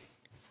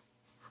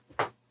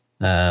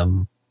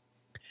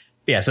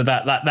 Yeah, so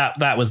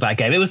that was that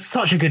game. It was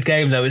such a good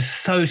game, though. It was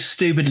so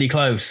stupidly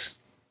close.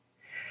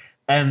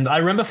 And I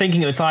remember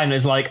thinking at the time,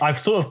 it's like, I've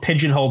sort of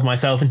pigeonholed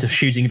myself into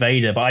shooting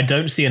Vader, but I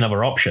don't see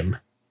another option.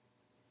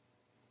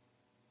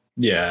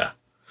 Yeah.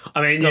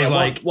 I mean,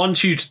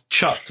 once you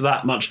chucked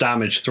that much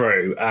damage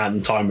through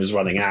and time was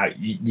running out,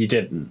 you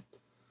didn't.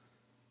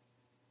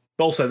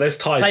 But also, those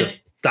ties are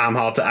damn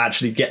hard to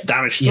actually get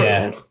damage through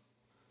on.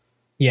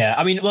 Yeah,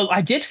 I mean, well,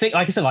 I did think,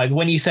 like I said, like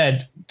when you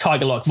said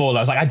Tiger Lock Maul, I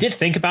was like, I did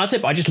think about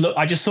it, but I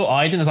just saw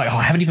Iden, I was like,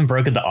 I haven't even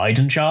broken the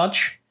Iden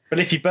charge. But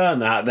if you burn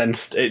that, then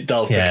it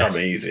does become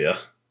easier.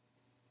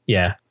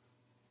 Yeah.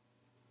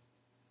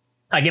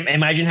 Like,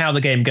 imagine how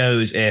the game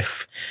goes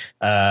if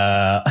if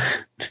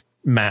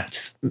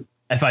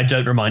I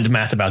don't remind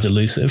Matt about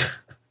Elusive.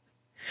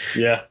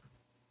 Yeah.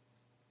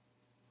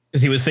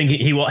 Because he was thinking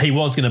he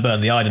was going to burn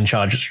the Iden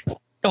charge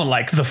on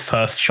like the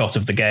first shot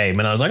of the game,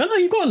 and I was like, oh no,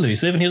 you've got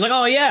Elusive, and he was like,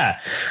 oh yeah,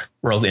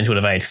 rolls it into an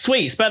evade,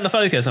 sweet, spend the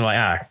focus, and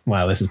I'm like,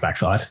 wow, this is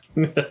backfired.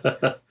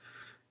 But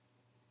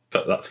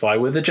that's why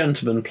we're the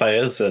gentleman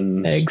players,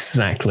 and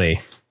exactly.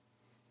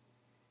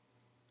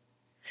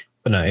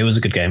 But no, it was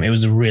a good game. It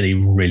was a really,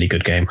 really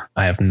good game.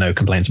 I have no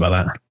complaints about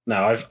that.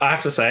 No, I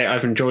have to say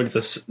I've enjoyed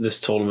this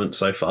tournament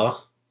so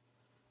far.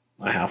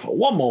 I have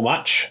one more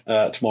match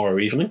tomorrow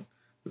evening,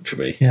 which will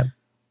be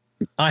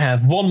I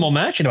have one more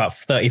match in about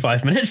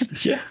 35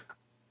 minutes. Yeah.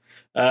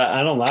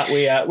 And on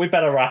that, we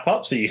better wrap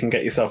up so you can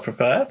get yourself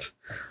prepared.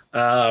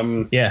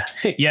 Yeah.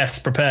 Yes,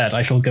 prepared.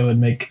 I shall go and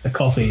make a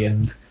coffee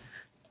and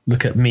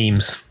look at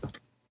memes.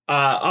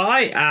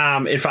 I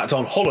am, in fact,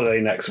 on holiday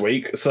next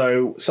week,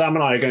 so Sam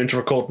and I are going to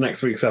record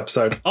next week's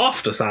episode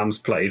after Sam's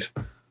played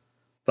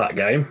that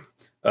game,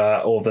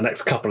 or the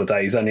next couple of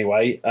days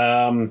anyway.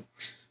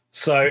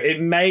 So it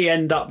may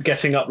end up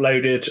getting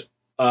uploaded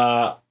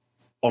on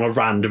a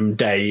random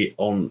day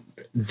on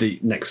the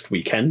next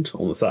weekend,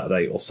 on the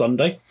Saturday or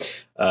Sunday.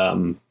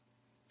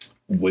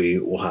 We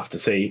will have to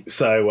see.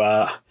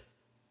 So,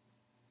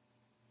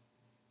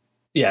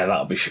 yeah,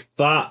 that'll be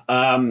that.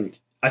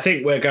 I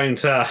think we're going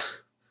to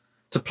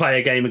play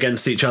a game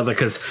against each other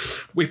because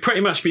we've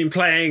pretty much been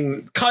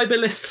playing Kyber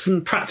lists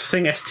and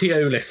practicing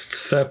STO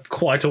lists for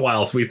quite a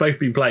while. So we've both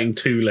been playing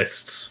 2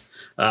 lists.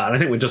 And I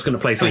think we're just going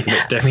to play something a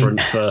bit different.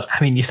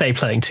 You say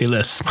playing 2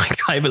 lists. My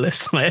Kyber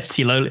list, my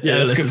STO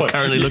list is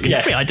currently looking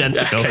pretty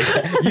identical.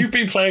 Okay. You've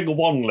been playing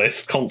 1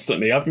 list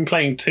constantly. I've been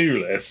playing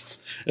 2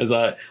 lists.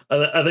 I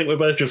think we're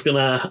both just going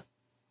to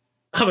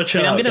have a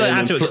chat. I'm going to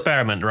have to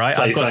experiment, right?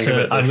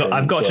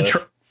 I've got to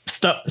try.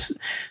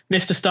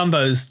 Mr.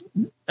 Stumbo's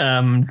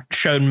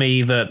shown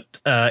me that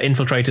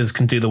infiltrators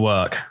can do the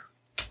work.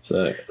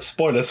 So,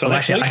 spoilers for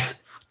next week.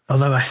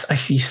 Although I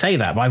see you say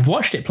that, but I've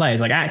watched it play. It's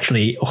like,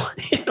 actually, all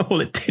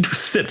it did was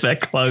sit there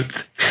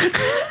cloaked.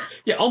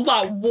 Yeah, on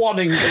that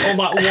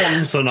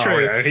one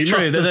scenario.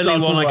 True. There's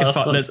only one I could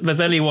find.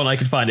 There's only one I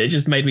could find. It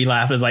just made me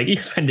laugh. It's like,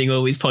 you're spending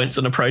all these points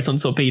on a proton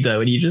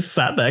torpedo and you just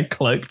sat there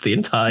cloaked the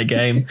entire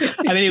game.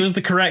 I mean, it was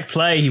the correct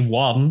play. He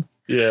won.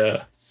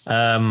 Yeah.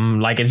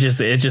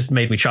 It just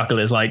made me chuckle.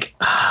 It's like,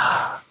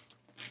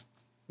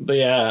 but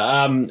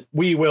yeah,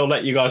 we will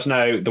let you guys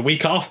know the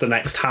week after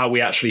next how we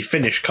actually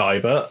finish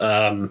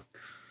Kyber.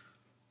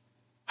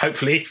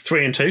 Hopefully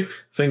 3-2.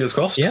 Fingers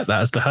crossed. Yeah,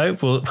 that's the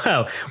hope. We'll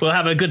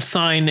have a good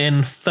sign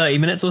in 30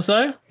 minutes or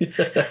so.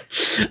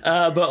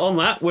 But on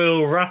that,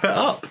 we'll wrap it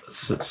up.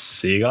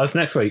 See you guys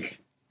next week.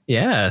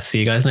 Yeah, see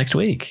you guys next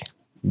week.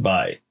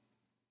 Bye.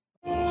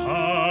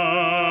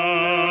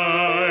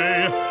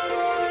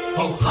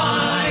 Oh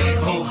hi,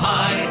 oh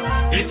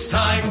hi, it's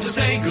time to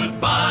say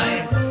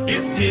goodbye.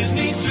 If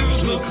Disney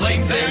zoos will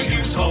claim fair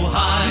use, ho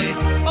hi,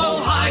 ho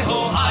hi,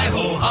 ho hi,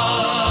 ho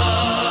hi.